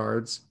 4,000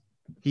 yards.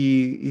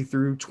 He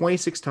threw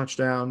 26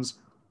 touchdowns,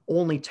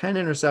 only 10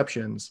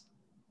 interceptions.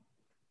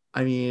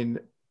 I mean,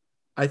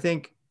 I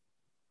think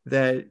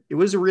that it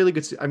was a really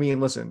good. I mean,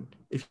 listen,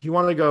 if you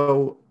want to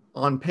go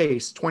on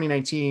pace,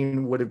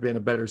 2019 would have been a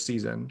better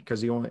season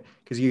because he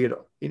had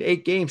in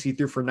 8 games, he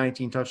threw for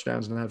 19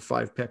 touchdowns and had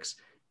 5 picks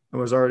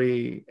and was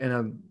already in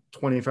a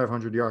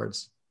 2,500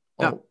 yards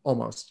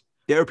almost.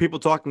 There were people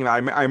talking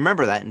about, I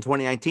remember that in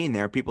 2019,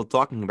 there were people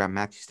talking about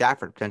Matthew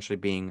Stafford potentially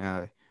being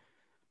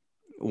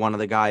one of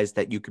the guys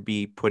that you could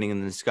be putting in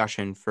the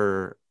discussion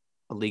for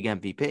a league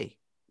MVP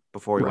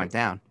before he went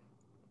down.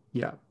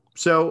 Yeah.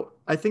 So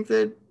I think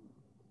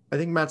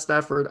Matt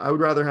Stafford, I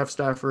would rather have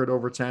Stafford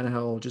over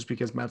Tannehill just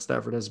because Matt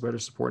Stafford has a better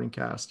supporting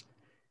cast.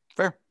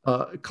 Fair.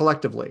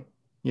 Collectively,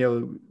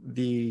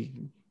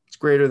 it's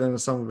greater than the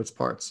sum of its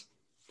parts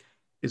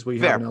is what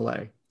you have in LA.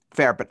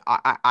 Fair. But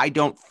I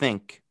don't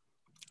think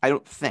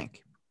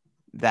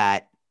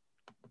that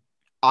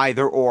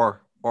either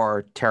or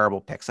are terrible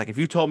picks. Like if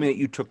you told me that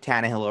you took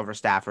Tannehill over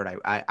Stafford,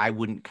 I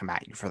wouldn't come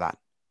at you for that.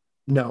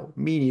 No,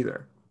 me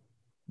neither.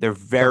 They're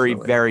very,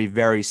 very,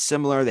 very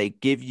similar. They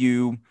give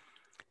you,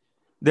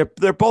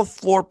 they're both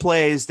floor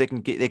plays. They can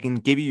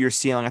give you your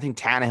ceiling. I think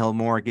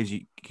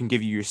Tannehill can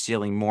give you your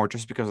ceiling more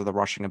just because of the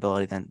rushing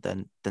ability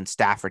than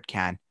Stafford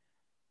can.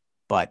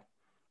 But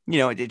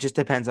it just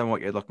depends on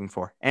what you're looking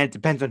for, and it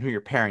depends on who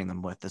you're pairing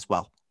them with as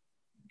well.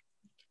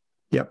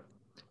 Yep.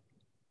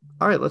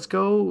 All right, let's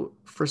go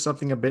for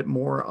something a bit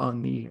more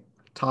on the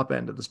top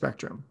end of the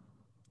spectrum.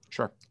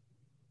 Sure.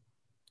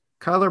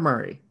 Kyler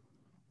Murray,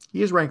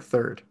 he is ranked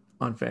 3rd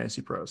on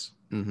Fantasy Pros.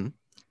 Mm-hmm.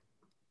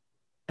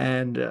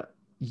 And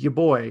your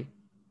boy,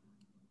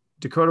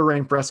 Dakota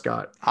Rain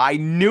Prescott. I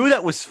knew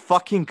that was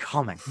fucking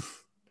coming.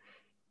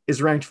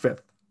 Is ranked 5th.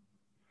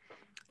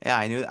 Yeah,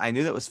 I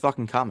knew that was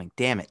fucking coming.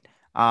 Damn it.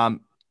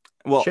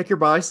 Well, check your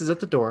biases at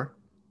the door.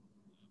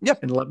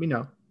 Yep. And let me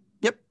know.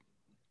 Yep.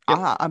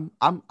 I'm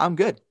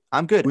good.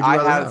 I'm good.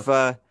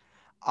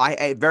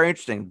 I very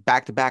interesting.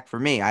 Back to back for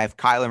me. I have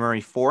Kyler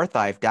Murray 4th.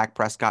 I have Dak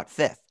Prescott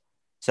 5th.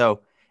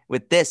 So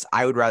with this,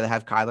 I would rather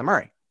have Kyler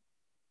Murray.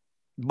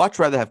 Much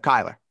rather have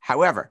Kyler.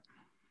 However,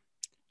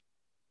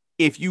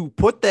 if you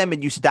put them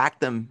and you stack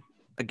them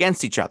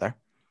against each other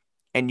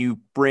and you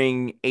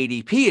bring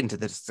ADP into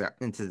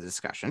the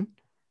discussion,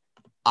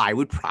 I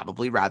would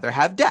probably rather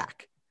have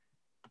Dak.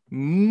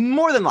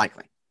 More than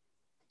likely.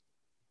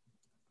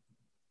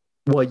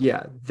 Well,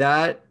 yeah,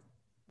 that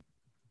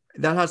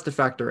has to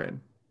factor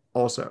in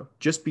also,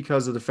 just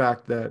because of the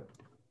fact that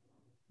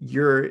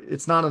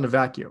it's not in a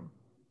vacuum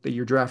that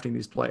you're drafting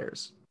these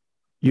players.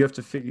 You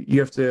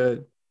have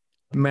to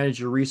manage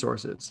your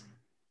resources.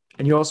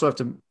 And you also have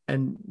to,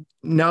 and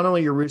not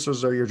only your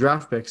resources are your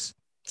draft picks,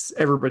 it's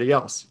everybody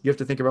else. You have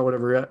to think about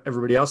whatever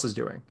everybody else is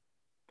doing.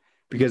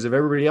 Because if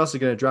everybody else is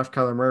going to draft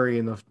Kyler Murray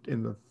in the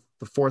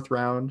fourth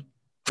round,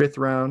 fifth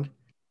round,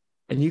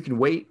 and you can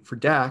wait for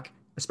Dak,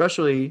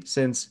 especially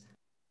since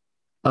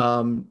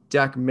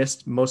Dak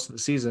missed most of the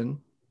season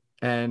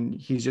and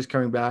he's just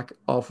coming back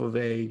off of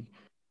a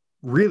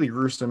really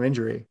gruesome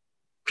injury,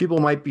 people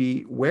might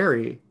be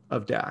wary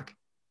of Dak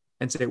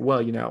and say, well,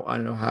 I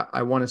don't know how,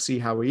 I want to see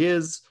how he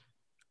is.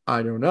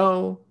 I don't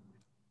know.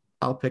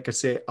 I'll pick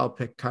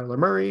Kyler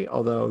Murray,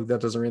 although that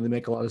doesn't really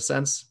make a lot of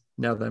sense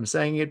now that I'm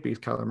saying it because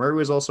Kyler Murray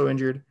was also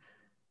injured.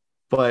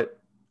 But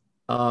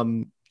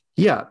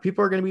yeah,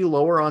 people are going to be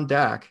lower on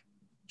Dak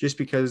just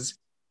because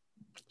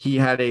he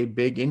had a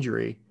big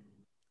injury.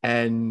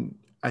 And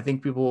I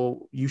think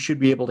you should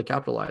be able to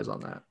capitalize on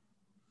that.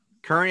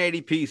 Current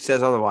ADP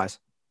says otherwise.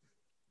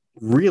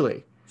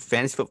 Really?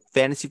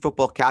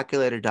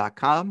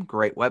 Fantasyfootballcalculator.com.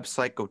 Great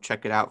website. Go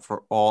check it out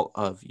for all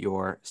of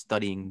your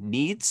studying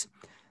needs.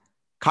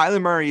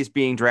 Kyler Murray is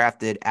being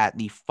drafted at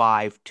the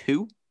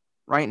 5-2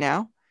 right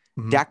now.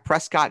 Mm-hmm. Dak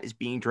Prescott is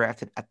being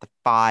drafted at the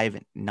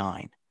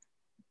 5-9.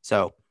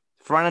 So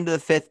front end of the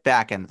fifth,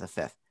 back end of the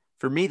fifth.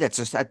 For me,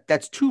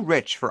 that's too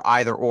rich for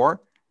either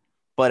or.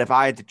 But if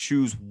I had to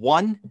choose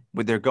one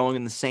where they're going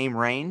in the same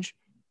range,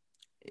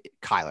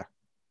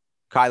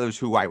 Kyler's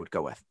who I would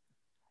go with.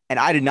 And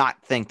I did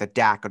not think that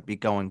Dak would be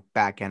going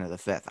back end of the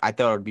fifth. I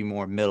thought it would be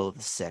more middle of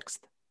the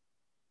sixth.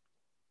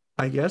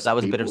 I guess that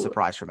was a bit of a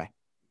surprise for me.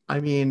 I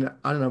mean,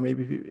 I don't know.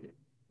 Maybe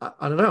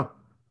I don't know.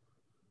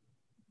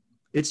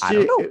 I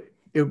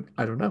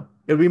don't know.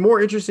 It'll be more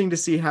interesting to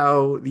see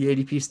how the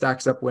ADP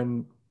stacks up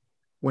when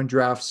more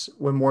drafts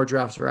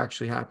are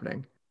actually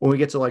happening when we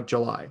get to like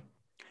July.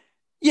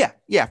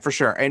 Yeah, for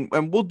sure. And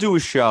we'll do a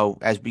show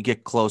as we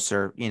get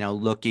closer,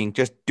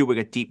 doing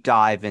a deep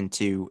dive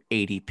into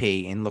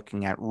ADP and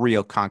looking at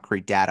real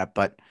concrete data.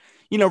 But,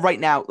 right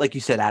now, like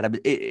you said, Adam,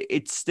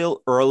 it's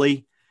still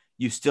early.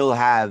 You still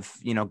have,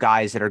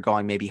 guys that are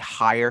going maybe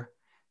higher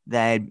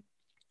than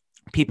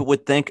people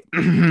would think.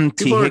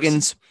 T.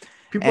 Higgins.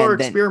 People are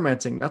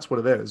experimenting. That's what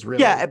it is,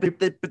 really. Yeah,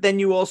 but then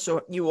you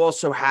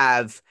also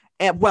have,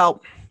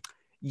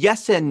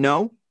 yes and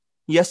no.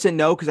 Yes and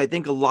no, because I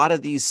think a lot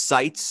of these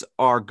sites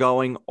are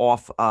going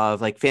off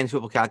of, like Fantasy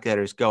Football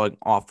Calculator is going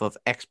off of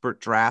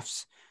expert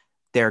drafts.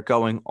 They're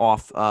going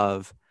off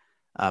of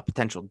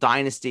potential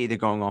dynasty. They're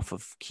going off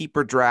of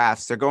keeper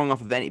drafts. They're going off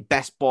of any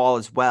best ball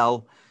as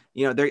well.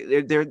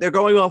 They're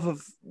going off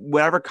of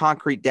whatever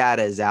concrete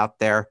data is out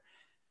there.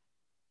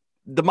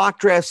 The mock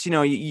drafts,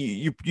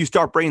 you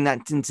start bringing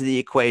that into the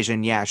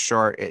equation. Yeah,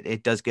 sure,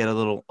 it does get a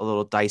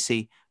little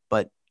dicey,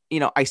 but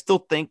I still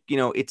think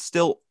it's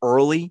still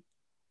early,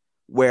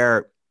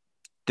 where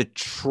the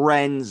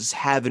trends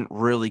haven't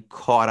really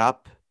caught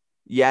up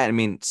yet. I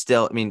mean,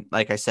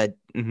 like I said,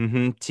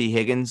 T.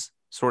 Higgins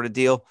sort of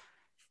deal.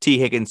 T.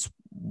 Higgins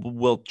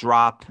will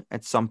drop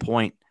at some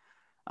point.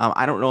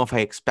 I don't know if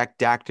I expect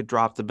Dak to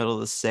drop the middle of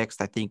the sixth.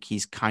 I think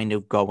he's kind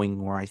of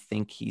going where I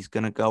think he's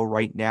going to go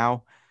right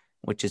now,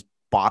 which is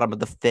bottom of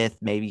the fifth.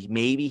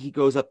 Maybe he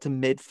goes up to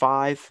mid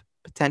five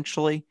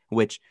potentially,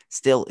 which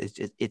still is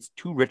it's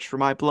too rich for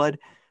my blood.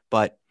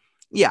 But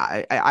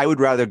yeah, I would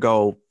rather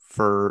go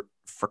for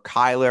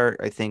Kyler.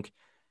 I think,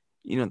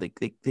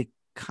 they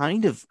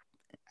kind of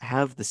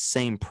have the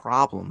same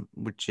problem,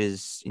 which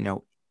is,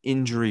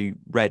 injury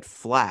red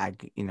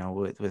flag,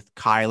 with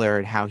Kyler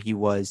and how he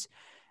was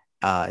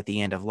at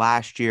the end of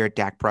last year.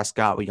 Dak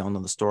Prescott, we all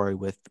know the story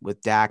with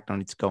Dak. Don't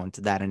need to go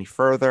into that any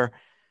further.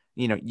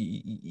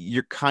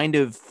 You're kind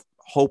of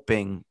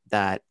hoping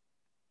that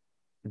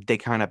they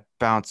kind of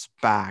bounce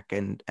back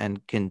and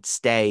can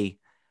stay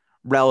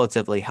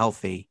relatively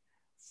healthy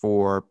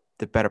for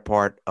the better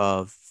part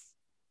of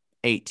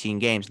 18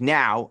 games.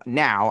 Now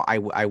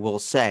I will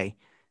say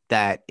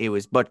that it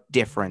was much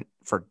different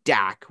for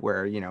Dak,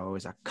 where, it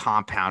was a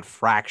compound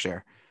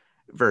fracture,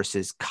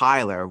 versus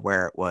Kyler,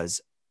 where it was,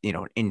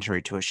 an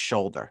injury to his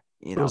shoulder.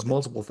 It was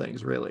multiple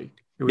things, really.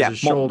 It was his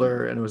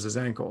shoulder and it was his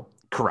ankle.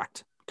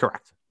 Correct.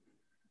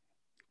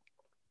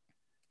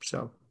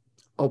 So,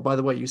 by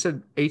the way, you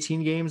said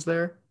 18 games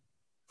there?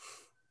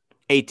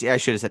 18. I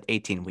should have said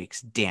 18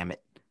 weeks. Damn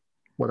it.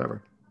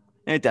 Whatever.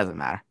 It doesn't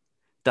matter.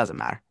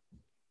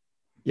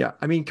 Yeah.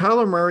 I mean,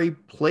 Kyler Murray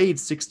played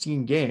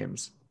 16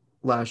 games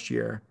last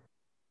year,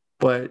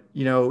 but,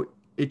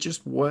 it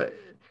just what,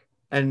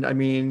 and I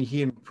mean,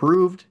 he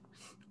improved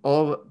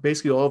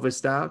basically all of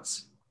his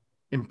stats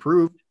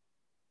improved.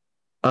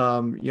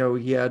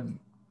 He had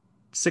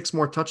 6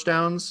 more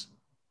touchdowns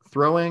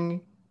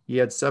throwing. He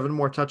had 7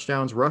 more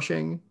touchdowns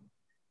rushing.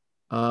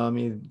 He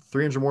had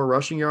 300 more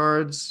rushing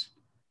yards,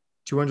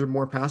 200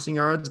 more passing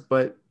yards,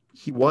 but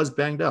he was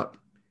banged up.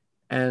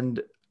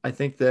 And I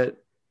think that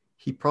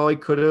he probably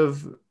could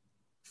have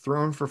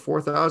thrown for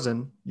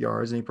 4,000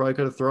 yards, and he probably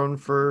could have thrown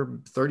for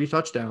 30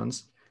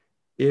 touchdowns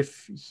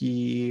if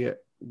he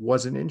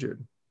wasn't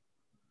injured.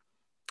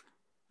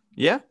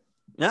 Yeah.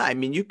 I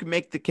mean, you can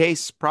make the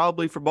case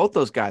probably for both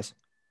those guys.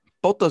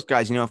 both those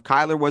guys. If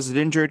Kyler wasn't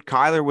injured,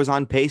 Kyler was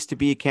on pace to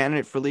be a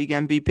candidate for league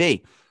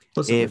MVP.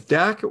 Listen, if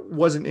Dak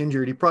wasn't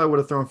injured, he probably would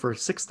have thrown for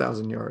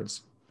 6,000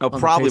 yards.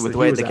 Probably with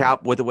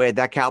the way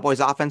that Cowboys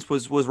offense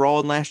was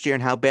rolling last year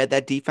and how bad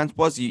that defense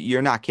was.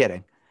 You're not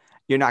kidding.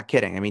 You're not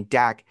kidding. I mean,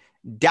 Dak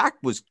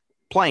was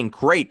playing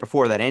great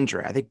before that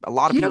injury. I think a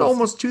lot of people had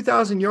almost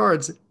 2,000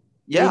 yards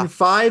in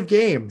 5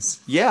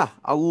 games. Yeah,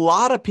 a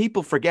lot of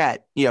people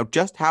forget,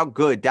 just how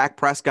good Dak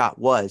Prescott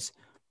was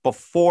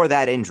before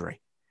that injury.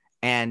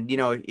 And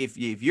if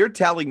you're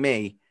telling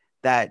me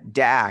that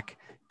Dak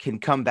can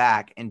come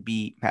back and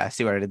be,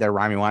 see what I did there,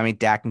 rhymey-wimey,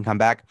 Dak can come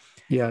back.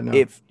 Yeah, no.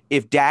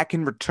 If Dak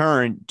can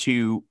return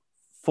to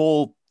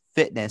full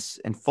fitness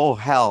and full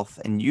health,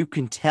 and you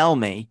can tell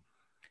me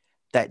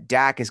that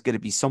Dak is going to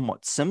be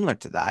somewhat similar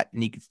to that,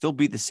 and he could still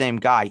be the same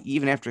guy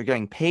even after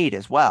getting paid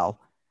as well,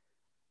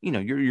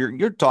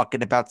 you're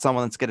talking about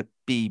someone that's going to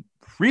be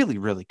really,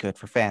 really good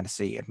for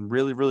fantasy and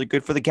really, really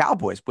good for the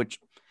Cowboys, which,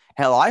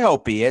 hell, I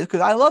hope he is,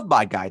 because I love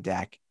my guy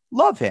Dak.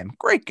 Love him.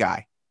 Great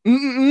guy.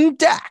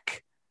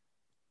 Dak.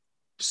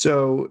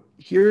 So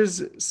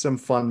here's some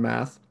fun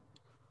math.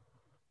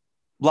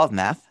 Love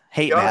math.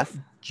 Hate math.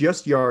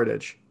 Just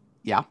yardage.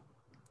 Yeah.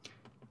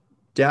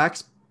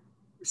 Dak's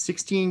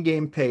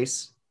 16-game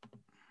pace,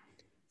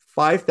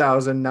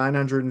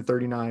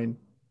 5,939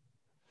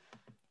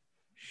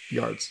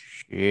 yards.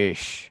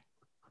 Sheesh.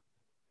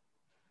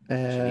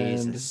 And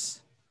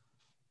Jesus.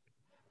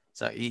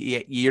 So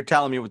you're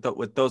telling me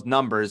with those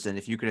numbers, and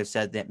if you could have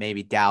said that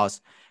maybe Dallas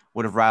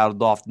would have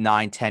rattled off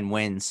 9-10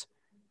 wins,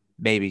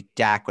 maybe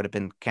Dak would have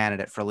been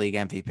candidate for league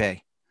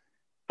MVP.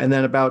 And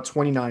then about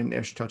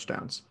 29-ish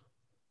touchdowns.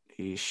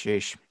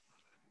 Sheesh.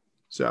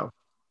 So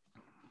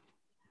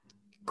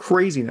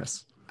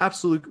craziness.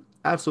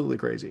 Absolutely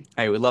crazy.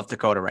 Hey, we love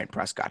Dakota Rain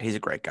Prescott. He's a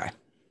great guy.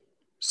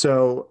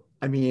 So,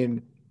 I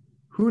mean,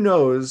 who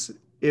knows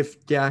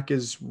if Dak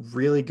is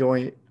really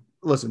going.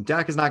 Listen,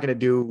 Dak is not going to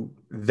do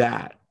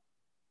that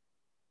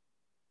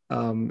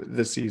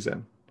this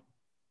season.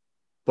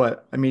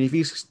 But I mean, if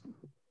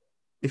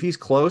he's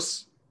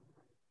close,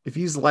 if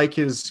he's like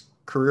his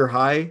career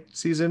high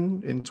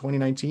season in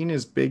 2019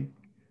 is big,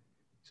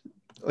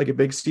 like a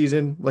big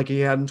season like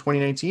he had in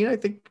 2019, I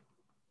think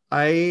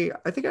I'd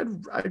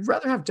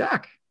rather have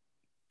Dak.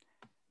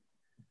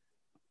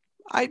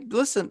 I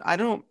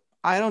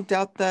don't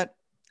doubt that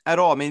at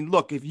all. I mean,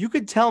 look, if you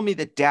could tell me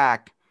that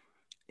Dak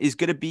is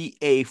going to be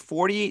a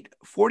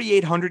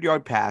 4,800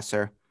 yard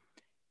passer,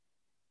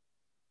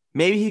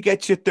 maybe he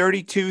gets you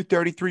 32,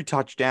 33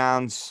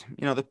 touchdowns.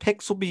 The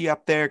picks will be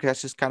up there because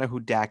that's just kind of who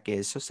Dak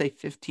is. So say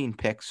 15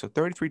 picks. So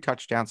 33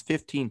 touchdowns,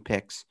 15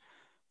 picks,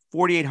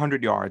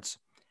 4,800 yards.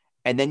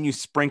 And then you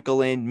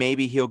sprinkle in,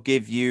 maybe he'll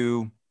give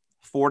you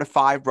 4 to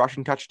 5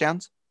 rushing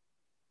touchdowns.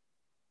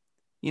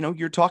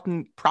 You're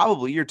talking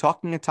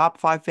a top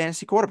 5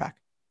 fantasy quarterback.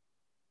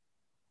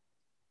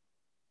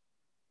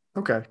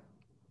 Okay.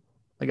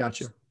 I got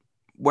you.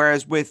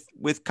 Whereas with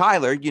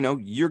Kyler,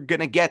 you're going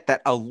to get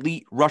that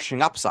elite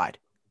rushing upside.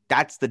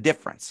 That's the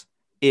difference.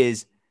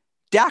 Is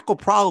Dak will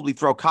probably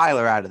throw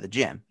Kyler out of the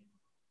gym.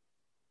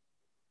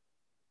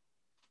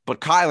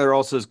 But Kyler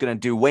also is going to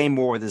do way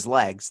more with his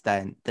legs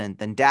than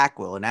Dak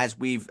will. And as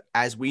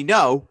we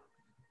know,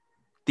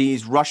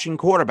 these rushing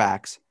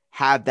quarterbacks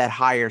have that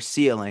higher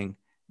ceiling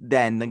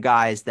than the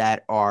guys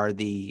that are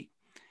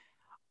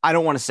I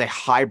don't want to say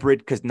hybrid,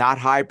 because not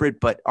hybrid,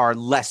 but are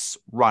less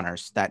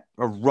runners that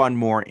run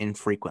more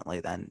infrequently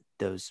than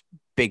those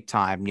big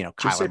time,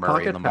 Kyler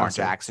Murray, Lamar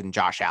Jackson,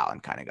 Josh Allen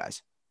kind of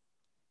guys.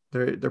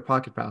 They're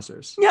pocket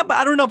passers. Yeah, but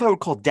I don't know if I would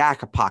call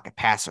Dak a pocket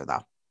passer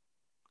though.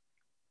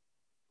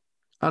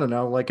 I don't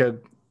know, I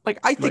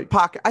think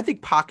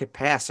pocket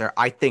passer.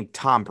 I think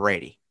Tom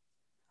Brady.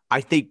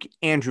 I think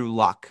Andrew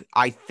Luck.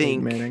 I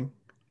think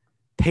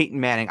Peyton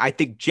Manning. I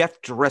think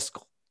Jeff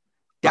Driscoll.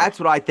 That's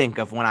what I think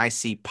of when I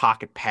see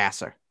pocket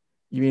passer.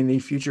 You mean the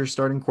future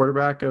starting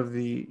quarterback of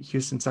the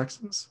Houston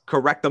Texans?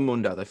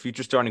 Correctamundo, the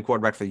future starting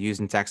quarterback for the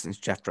Houston Texans,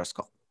 Jeff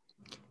Driscoll.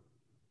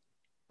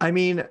 I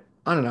mean,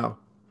 I don't know.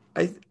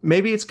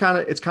 Maybe it's kind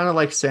of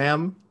like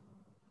Sam.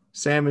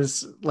 Sam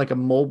is like a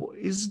mobile.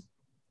 He's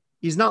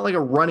not like a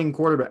running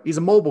quarterback. He's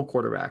a mobile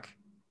quarterback.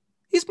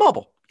 He's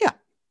mobile, yeah.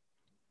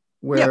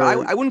 But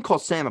I wouldn't call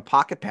Sam a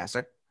pocket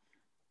passer.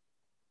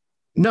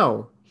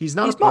 No, he's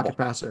not a pocket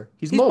passer.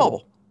 He's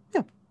mobile.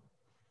 Yeah.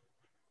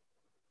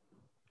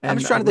 I'm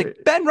just trying to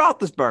think. Ben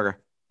Roethlisberger,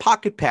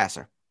 pocket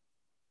passer.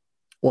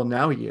 Well,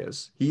 now he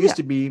is. He used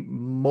to be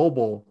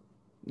mobile.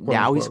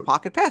 Now he's a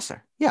pocket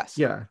passer. Yes.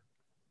 Yeah.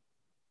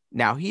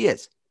 Now he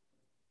is.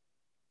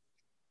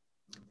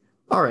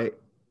 All right.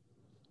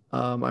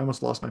 I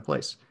almost lost my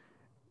place.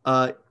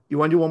 You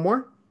want to do one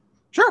more?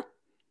 Sure.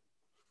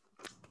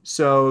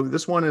 So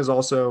this one is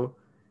also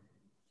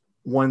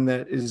one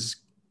that is,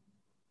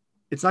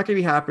 it's not going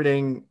to be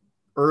happening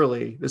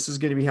early. This is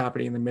going to be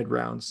happening in the mid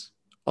rounds,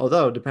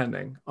 although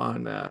depending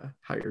on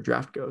how your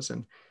draft goes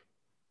and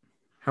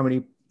how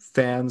many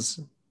fans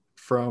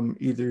from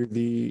either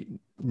the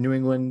New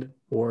England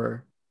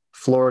or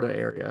Florida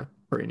area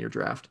are in your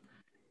draft.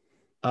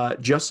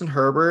 Justin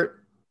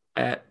Herbert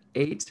at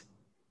 8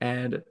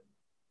 and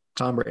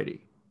Tom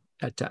Brady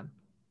at 10.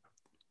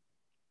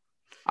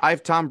 I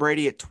have Tom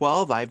Brady at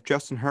 12. I have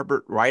Justin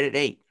Herbert right at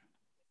 8.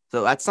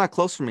 So that's not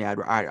close for me.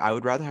 I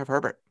would rather have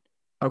Herbert.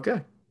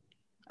 Okay.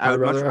 I would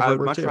rather have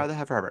Herbert much too. rather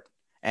have Herbert.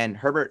 And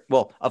Herbert,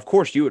 well, of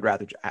course you would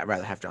rather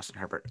have Justin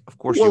Herbert. Of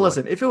course Well, you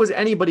listen, would. if it was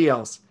anybody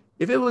else,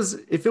 if it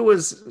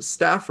was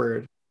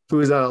Stafford who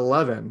was at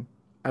 11,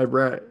 I'd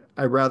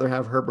rather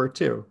have Herbert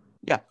too.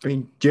 Yeah. I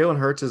mean, Jalen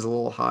Hurts is a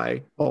little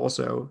high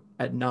also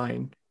at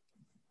 9.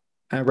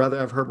 I'd rather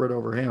have Herbert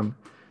over him.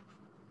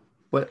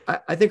 But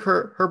I think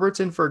Herbert's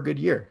in for a good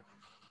year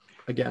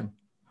again.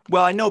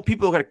 Well, I know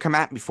people are going to come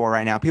at me for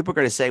right now. People are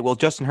going to say, well,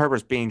 Justin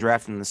Herbert's being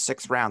drafted in the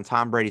 6th round.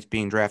 Tom Brady's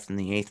being drafted in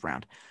the 8th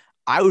round.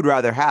 I would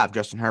rather have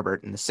Justin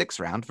Herbert in the 6th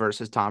round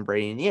versus Tom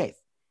Brady in the 8th.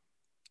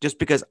 Just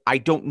because I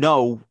don't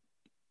know,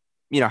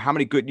 how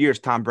many good years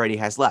Tom Brady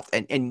has left.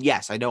 And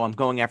yes, I know I'm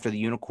going after the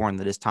unicorn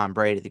that is Tom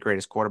Brady, the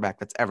greatest quarterback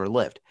that's ever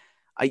lived.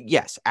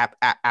 Yes,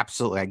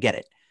 absolutely. I get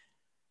it.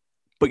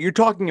 But you're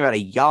talking about a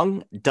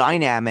young,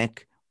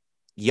 dynamic,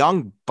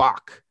 young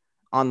buck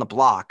on the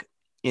block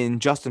in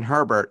Justin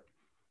Herbert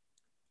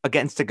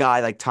against a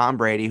guy like Tom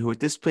Brady, who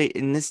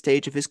in this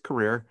stage of his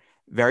career,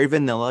 very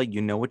vanilla.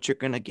 You know what you're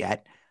going to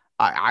get.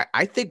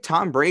 I think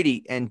Tom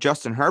Brady and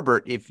Justin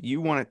Herbert, if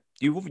you wanted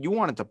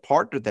to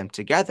partner them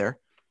together,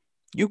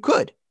 you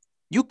could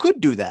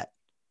do that,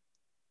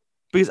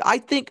 because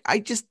I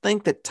just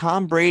think that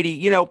Tom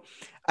Brady,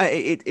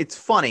 it's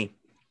funny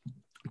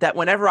that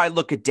whenever I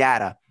look at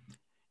data,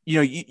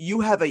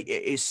 you have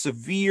a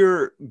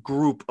severe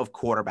group of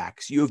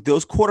quarterbacks. You have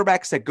those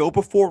quarterbacks that go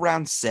before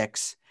round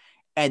 6,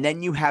 and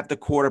then you have the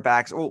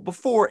quarterbacks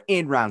before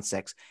in round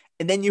 6,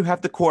 and then you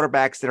have the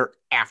quarterbacks that are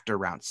after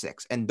round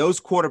 6. And those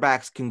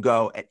quarterbacks can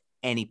go at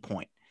any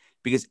point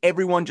because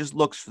everyone just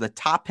looks for the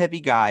top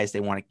heavy guys. They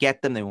want to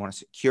get them. They want to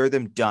secure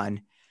them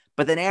done.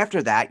 But then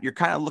after that, you're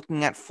kind of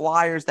looking at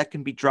flyers that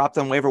can be dropped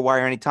on waiver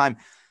wire anytime.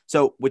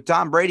 So with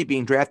Tom Brady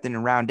being drafted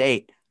in round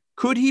 8,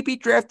 could he be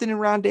drafted in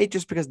round 8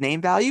 just because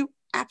name value?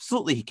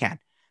 Absolutely he can.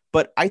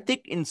 But I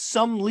think in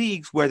some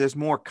leagues where there's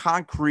more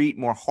concrete,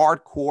 more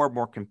hardcore,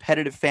 more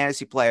competitive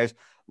fantasy players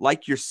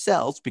like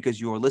yourselves,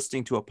 because you are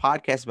listening to a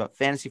podcast about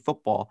fantasy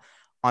football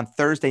on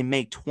Thursday,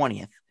 May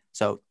 20th.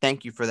 So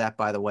thank you for that,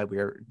 by the way. We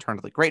are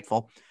eternally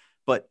grateful.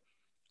 But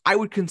I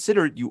would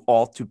consider you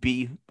all to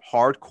be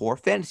hardcore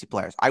fantasy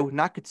players. I would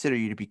not consider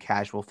you to be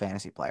casual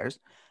fantasy players.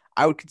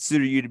 I would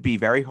consider you to be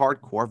very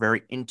hardcore,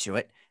 very into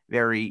it,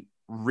 very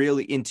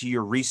really into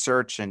your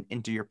research and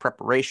into your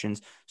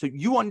preparations. So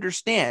you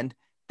understand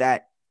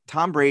that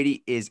Tom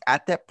Brady is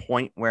at that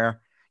point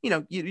where, you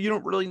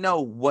don't really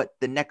know what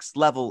the next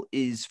level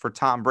is for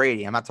Tom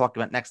Brady. I'm not talking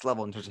about next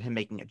level in terms of him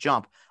making a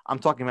jump. I'm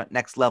talking about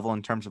next level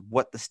in terms of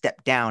what the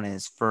step down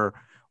is for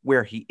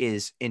where he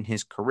is in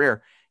his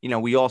career.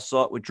 We all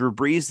saw it with Drew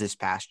Brees this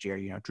past year.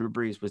 Drew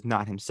Brees was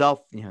not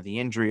himself. The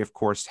injury, of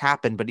course,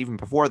 happened. But even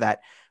before that,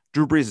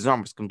 Drew Brees'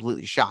 arm was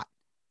completely shot.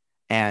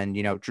 And,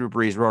 Drew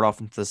Brees rode off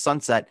into the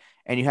sunset.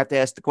 And you have to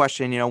ask the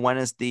question, when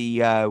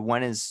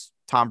is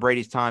Tom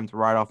Brady's time to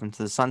ride off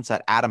into the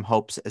sunset? Adam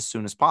hopes as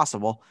soon as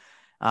possible.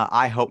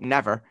 I hope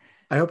never.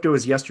 I hoped it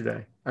was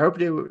yesterday.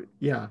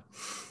 Yeah.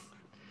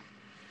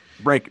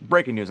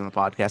 Breaking news on the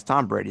podcast: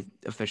 Tom Brady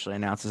officially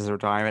announces his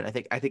retirement.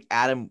 I think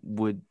Adam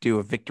would do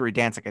a victory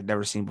dance like I'd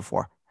never seen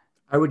before.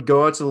 I would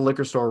go out to the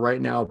liquor store right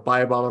now,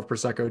 buy a bottle of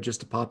Prosecco just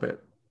to pop it.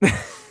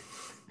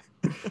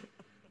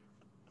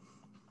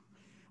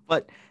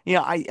 But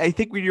I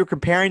think when you're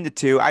comparing the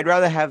two, I'd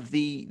rather have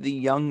the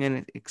young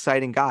and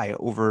exciting guy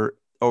over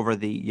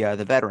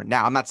the veteran.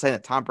 Now, I'm not saying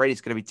that Tom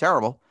Brady's going to be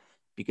terrible,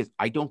 because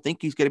I don't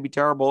think he's going to be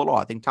terrible at all.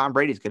 I think Tom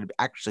Brady's going to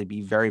actually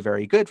be very,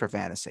 very good for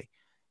fantasy.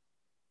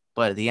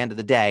 But at the end of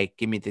the day,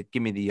 give me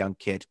the young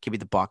kid, give me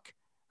the buck,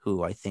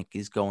 who I think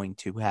is going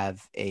to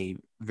have a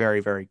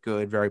very, very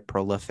good, very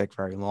prolific,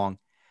 very long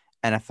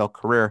NFL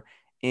career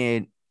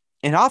in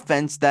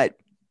offense that,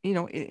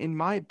 in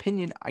my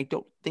opinion, I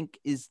don't think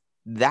is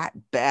that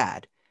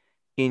bad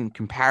in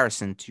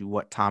comparison to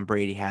what Tom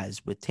Brady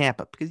has with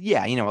Tampa. Because,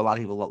 a lot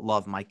of people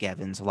love Mike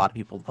Evans. A lot of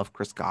people love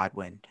Chris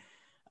Godwin.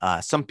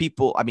 Some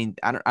people, I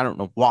don't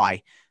know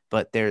why,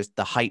 but there's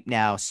the hype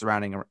now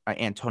surrounding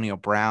Antonio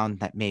Brown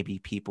that maybe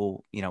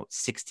people,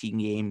 16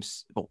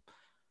 games,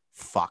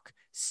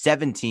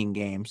 17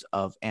 games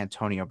of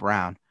Antonio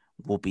Brown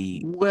will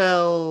be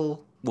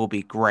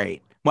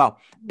great. Well,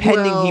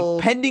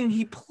 pending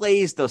he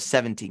plays those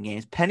 17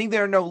 games, pending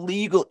there are no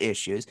legal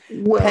issues,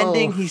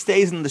 pending he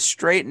stays in the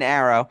straight and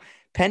narrow,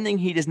 pending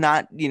he does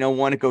not,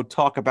 want to go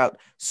talk about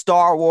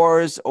Star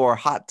Wars or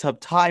Hot Tub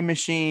Time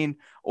Machine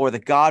or The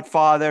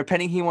Godfather,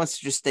 pending he wants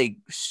to just stay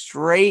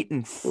straight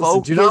and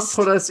focused. Listen, do not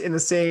put us in the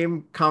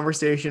same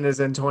conversation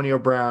as Antonio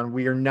Brown.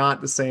 We are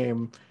not the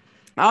same.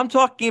 I'm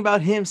talking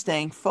about him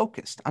staying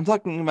focused. I'm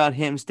talking about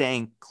him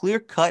staying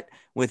clear-cut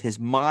with his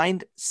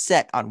mind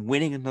set on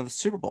winning another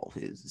Super Bowl,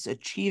 is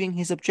achieving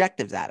his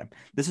objectives, Adam.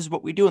 This is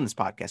what we do in this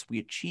podcast. We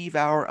achieve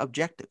our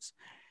objectives.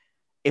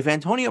 If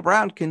Antonio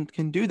Brown can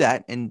do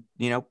that and,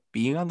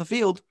 being on the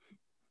field,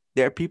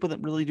 there are people that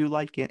really do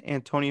like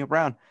Antonio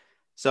Brown.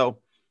 So,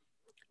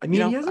 I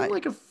mean, he hasn't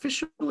like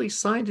officially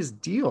signed his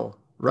deal,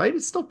 right?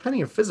 It's still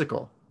pending a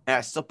physical.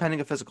 Yeah, still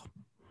pending a physical.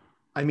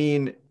 I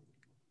mean,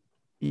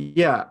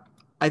 yeah,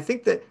 I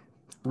think that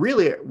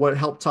really what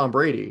helped Tom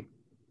Brady,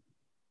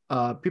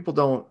 people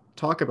don't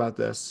talk about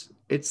this.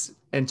 It's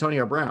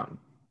Antonio Brown.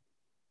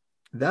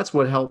 That's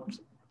what helped.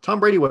 Tom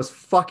Brady was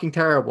fucking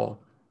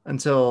terrible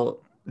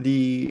until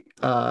the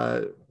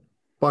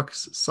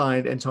Bucks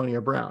signed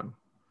Antonio Brown.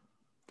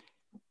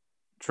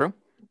 True.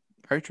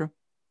 Very true.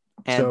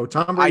 And so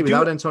Tom Brady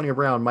without Antonio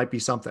Brown might be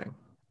something.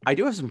 I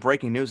do have some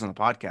breaking news on the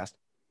podcast.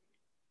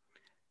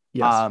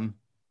 Yes.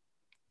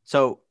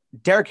 So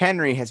Derrick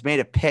Henry has made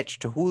a pitch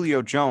to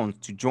Julio Jones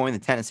to join the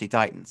Tennessee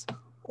Titans.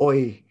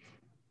 Oi.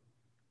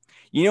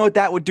 You know what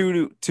that would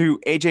do to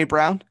AJ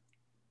Brown?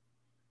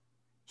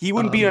 He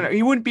wouldn't be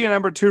a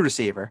number 2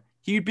 receiver.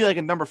 He would be like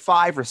a number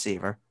 5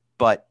 receiver,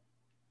 but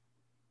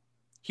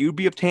he would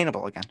be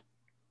obtainable again.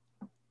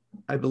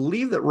 I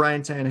believe that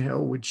Ryan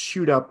Tannehill would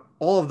shoot up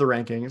all of the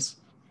rankings.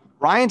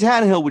 Ryan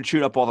Tannehill would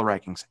shoot up all the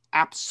rankings.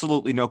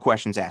 Absolutely no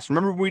questions asked.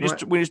 Remember we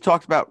just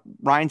talked about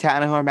Ryan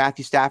Tannehill or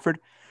Matthew Stafford?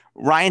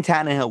 Ryan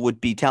Tannehill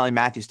would be telling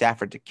Matthew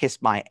Stafford to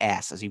kiss my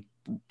ass as he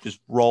just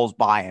rolls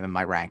by him in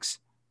my ranks.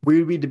 We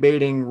would be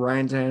debating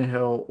Ryan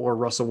Tannehill or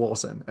Russell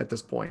Wilson at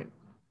this point.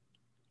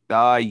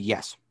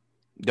 Yes,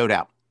 no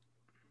doubt.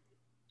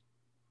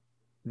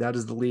 That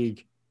is the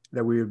league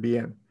that we would be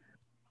in.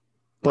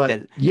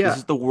 But this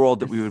is the world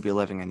that we would be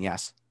living in.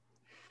 Yes.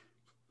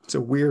 It's a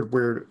weird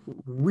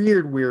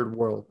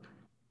world.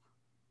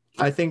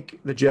 I think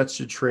the Jets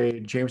should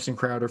trade Jameson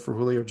Crowder for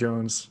Julio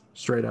Jones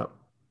straight up.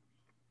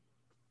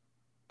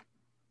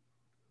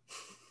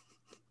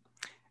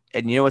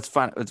 And you know what's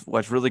fun?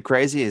 What's really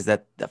crazy is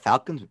that the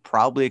Falcons would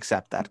probably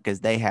accept that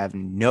because they have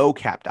no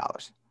cap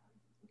dollars.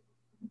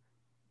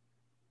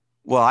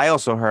 Well, I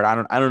also heard, I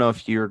don't know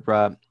if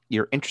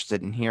you're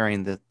interested in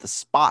hearing the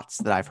spots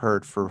that I've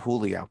heard for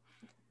Julio.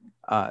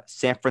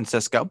 San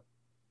Francisco.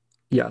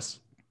 Yes.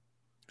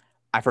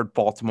 I've heard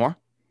Baltimore.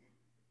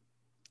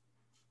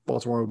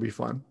 Baltimore would be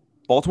fun.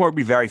 Baltimore would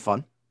be very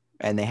fun,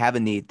 and they have a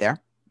need there.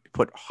 You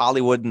put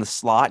Hollywood in the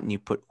slot, and you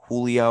put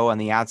Julio on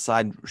the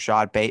outside,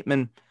 Rashad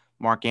Bateman,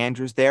 Mark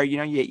Andrews there. You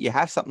know, you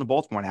have something in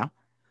Baltimore now.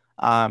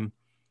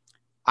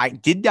 I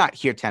did not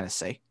hear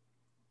Tennessee.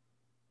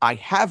 I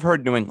have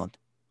heard New England.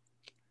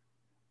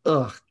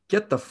 Ugh,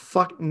 get the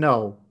fuck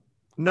no.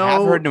 I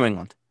have heard New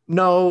England.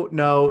 No,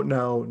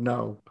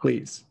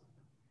 please.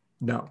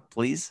 No.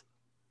 Please?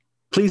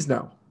 Please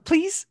no.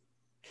 Please?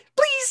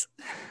 Please?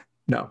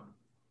 No.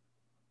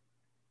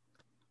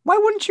 Why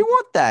wouldn't you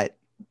want that?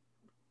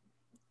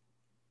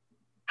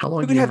 How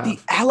long do you have? The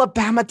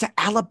Alabama to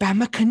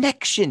Alabama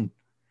connection.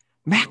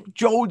 Mac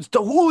Jones to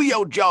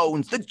Julio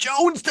Jones. The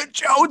Jones to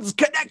Jones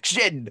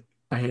connection.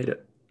 I hate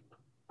it.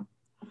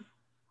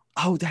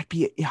 Oh, that'd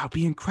be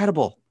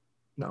incredible.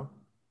 No.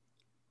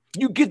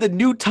 You give the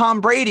new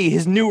Tom Brady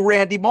his new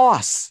Randy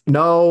Moss.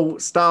 No,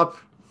 stop.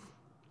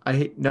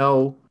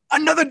 No.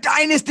 Another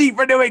dynasty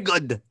for New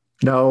England.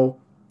 No.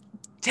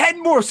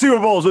 10 more Super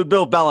Bowls with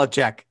Bill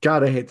Belichick.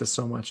 God, I hate this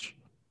so much.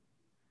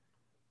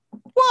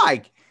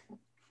 Why?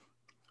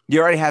 You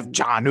already have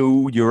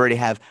Jonnu. You already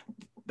have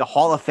the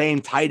Hall of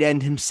Fame tight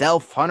end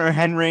himself, Hunter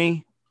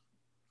Henry.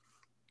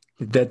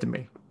 You're dead to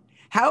me.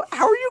 How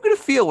are you going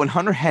to feel when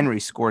Hunter Henry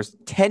scores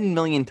 10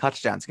 million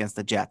touchdowns against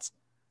the Jets?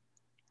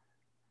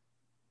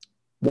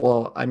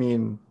 Well, I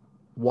mean,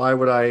 why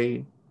would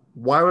I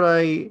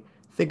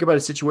think about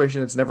a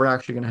situation that's never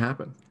actually going to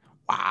happen?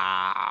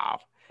 Wow.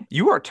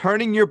 You are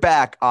turning your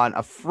back on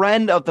a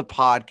friend of the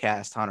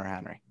podcast, Hunter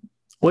Henry.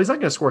 Well, he's not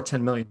going to score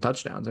 10 million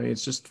touchdowns. I mean,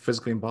 it's just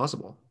physically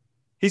impossible.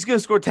 He's going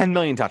to score 10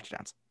 million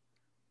touchdowns.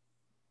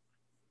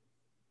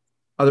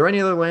 Are there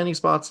any other landing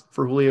spots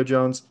for Julio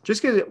Jones?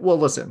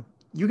 Listen,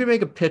 you can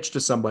make a pitch to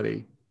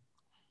somebody,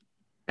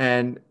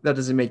 and that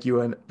doesn't make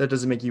you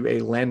a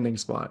landing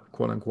spot,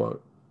 quote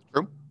unquote.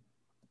 True.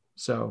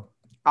 So,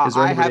 is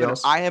there anybody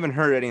else? I haven't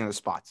heard any of the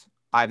spots.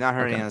 I have not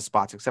heard any of the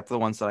spots except for the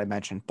ones that I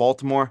mentioned: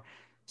 Baltimore,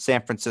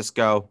 San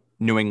Francisco,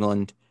 New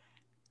England,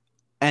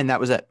 and that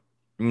was it.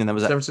 San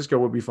Francisco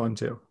would be fun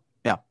too.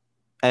 Yeah,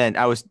 and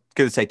I was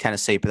going to say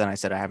Tennessee, but then I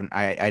said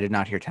I did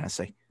not hear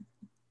Tennessee.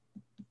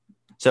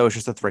 So it's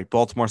just the 3: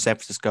 Baltimore, San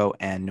Francisco,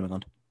 and New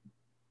England.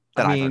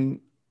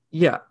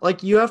 Yeah,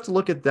 like you have to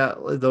look at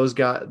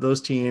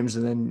those teams,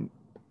 and then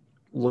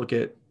look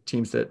at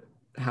teams that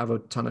have a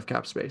ton of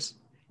cap space.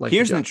 Like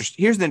here's an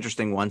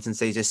interesting one, since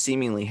they just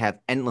seemingly have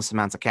endless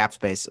amounts of cap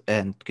space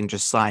and can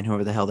just sign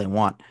whoever the hell they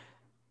want.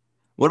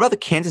 What about the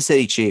Kansas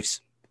City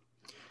Chiefs?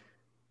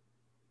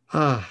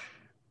 Man.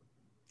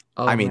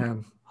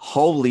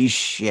 Holy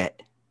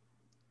shit!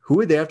 Who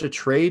would they have to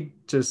trade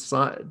to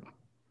sign?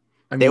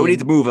 They would need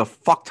to move a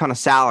fuck ton of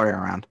salary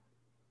around.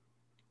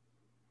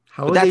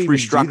 But that's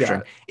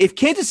restructuring. If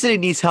Kansas City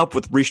needs help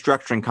with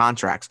restructuring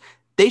contracts,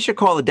 they should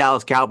call the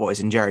Dallas Cowboys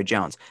and Jerry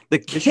Jones, the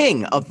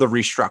king of the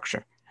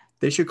restructure.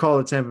 They should call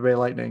the Tampa Bay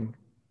Lightning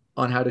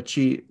on how to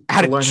cheat.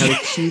 How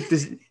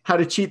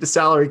to cheat the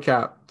salary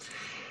cap.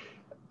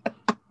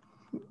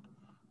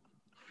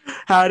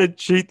 How to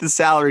cheat the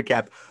salary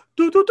cap.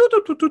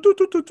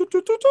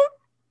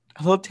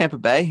 Hello, Tampa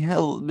Bay.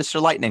 Hello,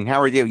 Mr. Lightning.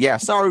 How are you? Yeah,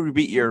 sorry we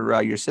beat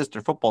your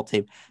sister football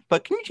team,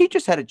 but can you teach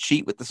us how to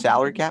cheat with the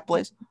salary cap,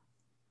 please?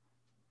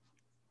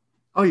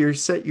 Oh,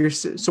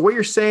 so what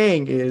you're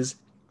saying is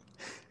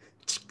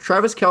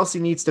Travis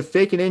Kelce needs to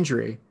fake an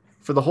injury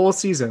for the whole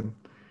season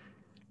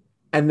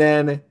and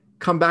then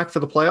come back for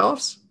the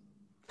playoffs?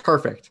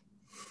 Perfect.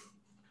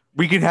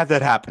 We can have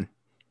that happen.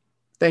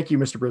 Thank you,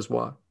 Mr.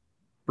 Brisbois.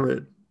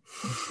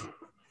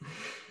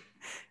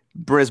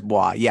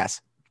 Brisbois,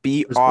 yes.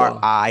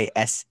 Brisebois.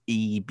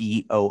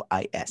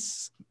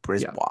 Brisbois.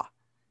 Yeah.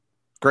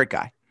 Great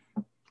guy.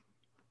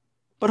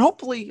 But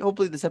hopefully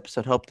this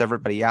episode helped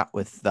everybody out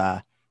with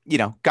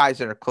guys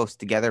that are close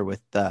together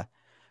with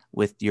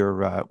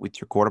your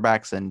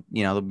quarterbacks, and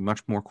there'll be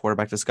much more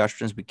quarterback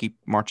discussion as we keep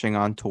marching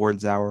on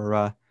towards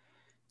our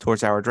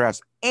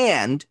drafts.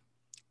 And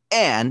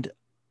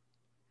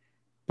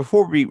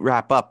before we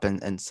wrap up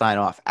and sign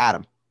off,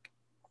 Adam,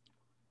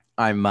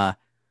 I'm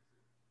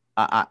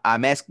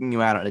asking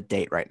you out on a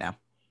date right now.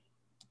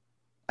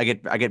 I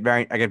get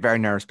very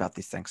nervous about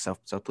these things, so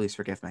please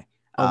forgive me.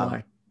 Oh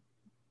my!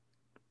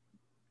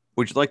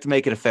 Would you like to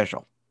make it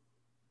official?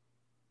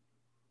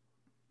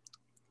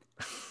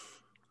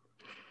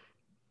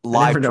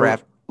 Live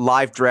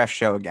draft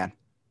show again.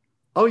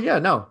 Oh yeah,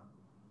 no,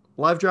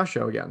 live draft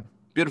show again.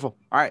 Beautiful.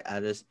 All right,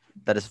 that is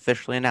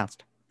officially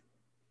announced.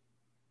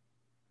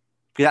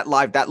 That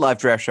live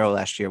draft show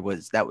last year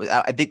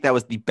I think that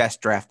was the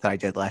best draft that I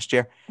did last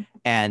year,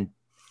 and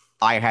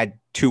I had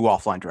 2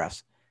 offline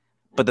drafts.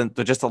 But then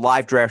just a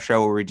live draft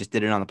show where we just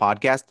did it on the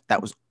podcast,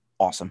 that was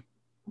awesome.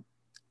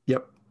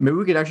 Yep. Maybe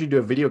we could actually do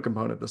a video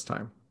component this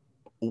time.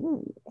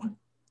 Ooh.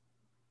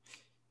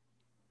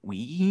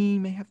 We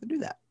may have to do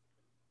that.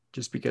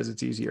 Just because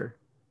it's easier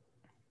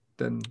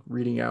than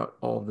reading out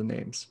all of the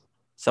names.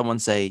 Someone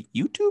say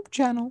YouTube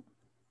channel.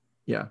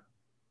 Yeah.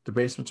 The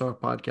Basement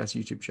Talk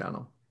Podcast YouTube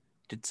channel.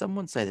 Did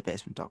someone say the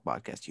Basement Talk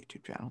Podcast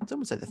YouTube channel? Did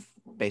someone say the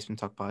Basement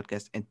Talk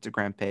Podcast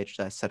Instagram page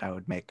that I said I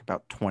would make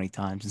about 20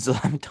 times and still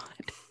haven't done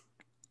it?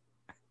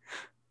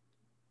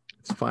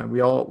 It's fine. We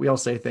all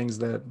say things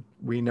that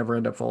we never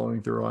end up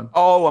following through on.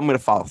 Oh, I'm going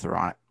to follow through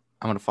on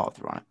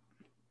it.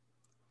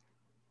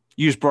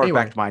 You just brought it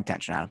back to my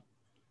attention, Adam.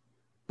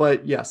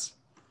 But yes,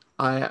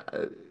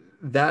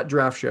 that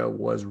draft show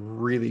was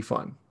really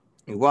fun.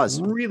 It was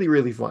really,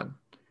 really fun.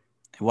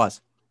 It was.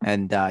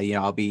 And,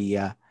 I'll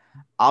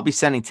be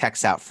sending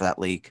texts out for that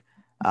league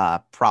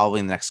probably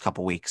in the next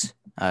couple weeks,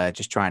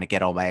 just trying to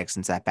get all my eggs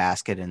into that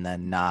basket. And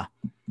then at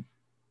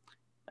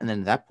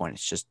that point,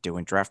 it's just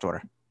doing draft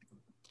order.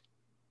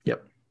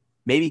 Yep.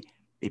 Maybe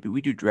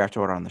we do draft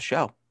order on the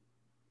show.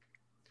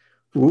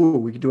 Ooh,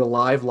 we could do a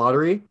live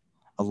lottery.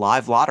 A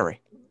live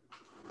lottery.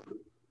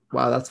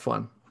 Wow, that's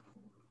fun.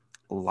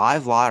 A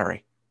live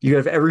lottery. You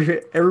have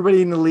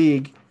everybody in the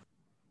league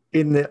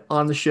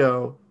on the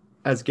show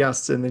as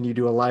guests, and then you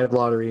do a live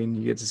lottery and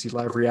you get to see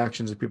live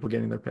reactions of people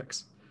getting their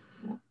picks.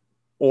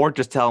 Or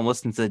just tell them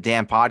listen to the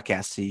damn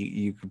podcast so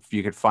you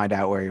could find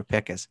out where your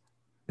pick is.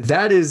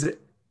 That is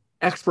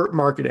expert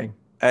marketing.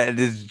 It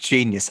is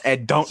genius.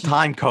 And don't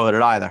time code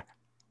it either.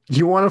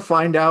 You want to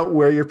find out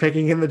where you're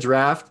picking in the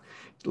draft?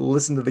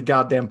 Listen to the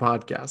goddamn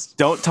podcast.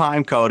 Don't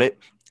time code it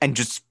and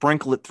just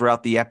sprinkle it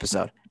throughout the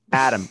episode.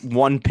 Adam,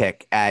 1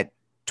 pick at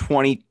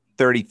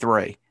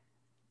 2033.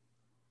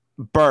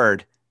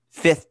 Bird,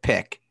 5th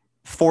pick,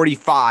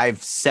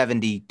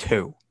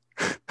 4572.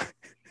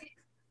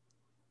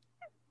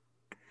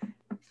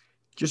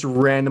 Just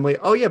randomly.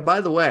 Oh yeah, by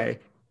the way.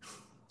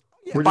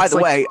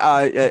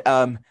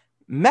 Yeah,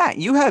 Matt,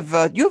 you have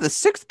the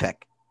 6th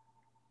pick.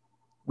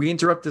 We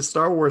interrupt the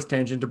Star Wars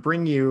tangent to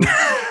bring you.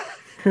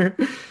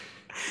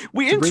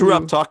 We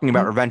interrupt talking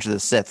about Revenge of the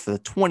Sith for the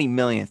 20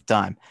 millionth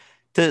time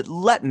to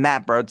let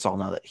Matt Birdsall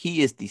know that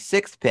he is the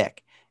 6th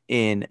pick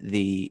in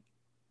the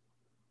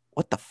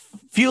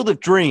Field of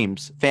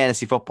Dreams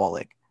Fantasy Football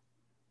League.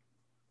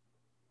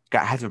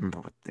 God, I have to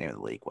remember what the name of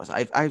the league was.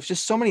 I have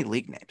just so many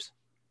league names.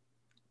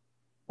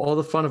 All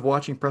the fun of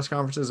watching press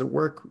conferences at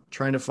work,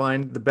 trying to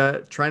find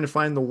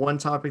the one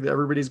topic that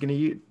everybody's going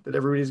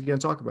to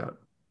talk about.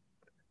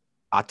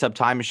 Hot Tub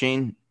Time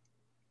Machine,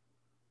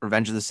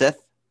 Revenge of the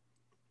Sith,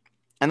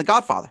 and The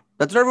Godfather.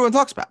 That's what everyone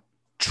talks about.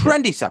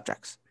 Trendy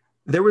subjects.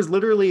 There was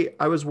literally,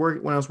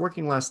 when I was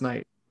working last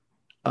night,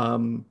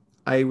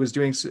 I was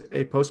doing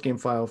a post-game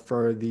file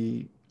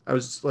I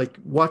was like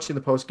watching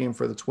the post-game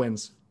for the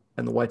Twins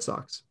and the White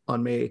Sox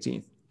on May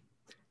 18th.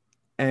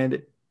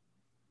 And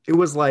it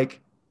was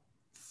like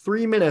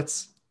 3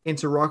 minutes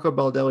into Rocco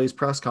Baldelli's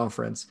press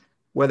conference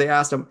where they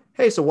asked him,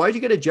 "Hey, so why'd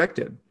you get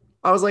ejected?"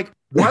 I was like,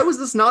 why was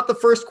this not the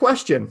first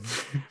question?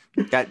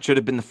 That should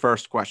have been the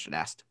first question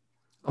asked.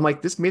 I'm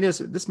like, this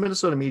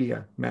Minnesota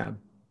media, man,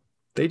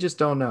 they just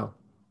don't know.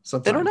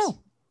 Sometimes. They don't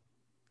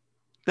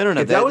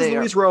know. If that was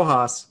Luis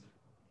Rojas.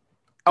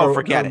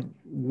 Forget it.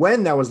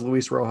 When that was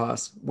Luis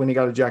Rojas, when he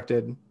got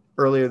ejected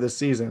earlier this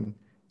season,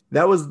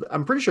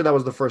 I'm pretty sure that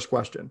was the first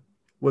question.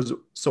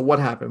 So what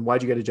happened?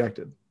 Why'd you get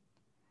ejected?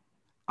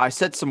 I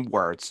said some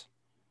words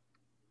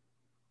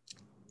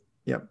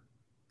Yep.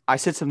 I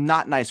said some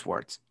not nice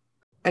words.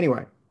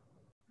 Anyway,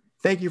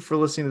 thank you for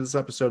listening to this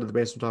episode of the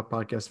Basement Talk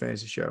Podcast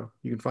Fantasy Show.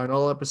 You can find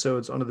all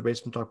episodes under the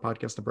Basement Talk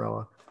Podcast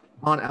umbrella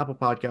on Apple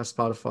Podcasts,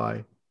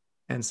 Spotify,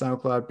 and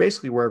SoundCloud,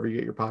 basically wherever you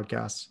get your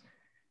podcasts.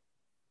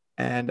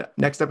 And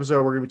next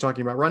episode, we're going to be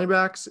talking about running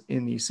backs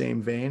in the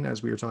same vein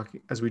as we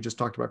just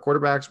talked about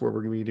quarterbacks, where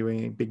we're going to be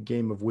doing a big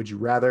game of Would You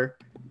Rather.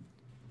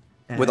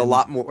 And with a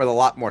lot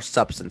more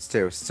substance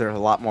too. So there's a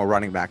lot more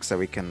running backs that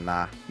we can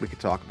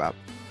talk about.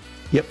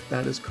 Yep,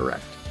 that is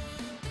correct.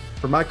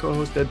 For my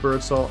co-host Ed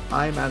Birdsall,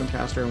 I'm Adam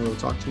Castor, and we will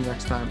talk to you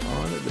next time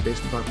on the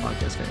Basement Talk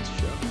Podcast Fantasy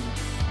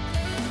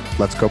Show.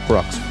 Let's go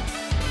Brooks.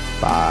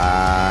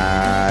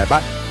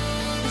 Bye.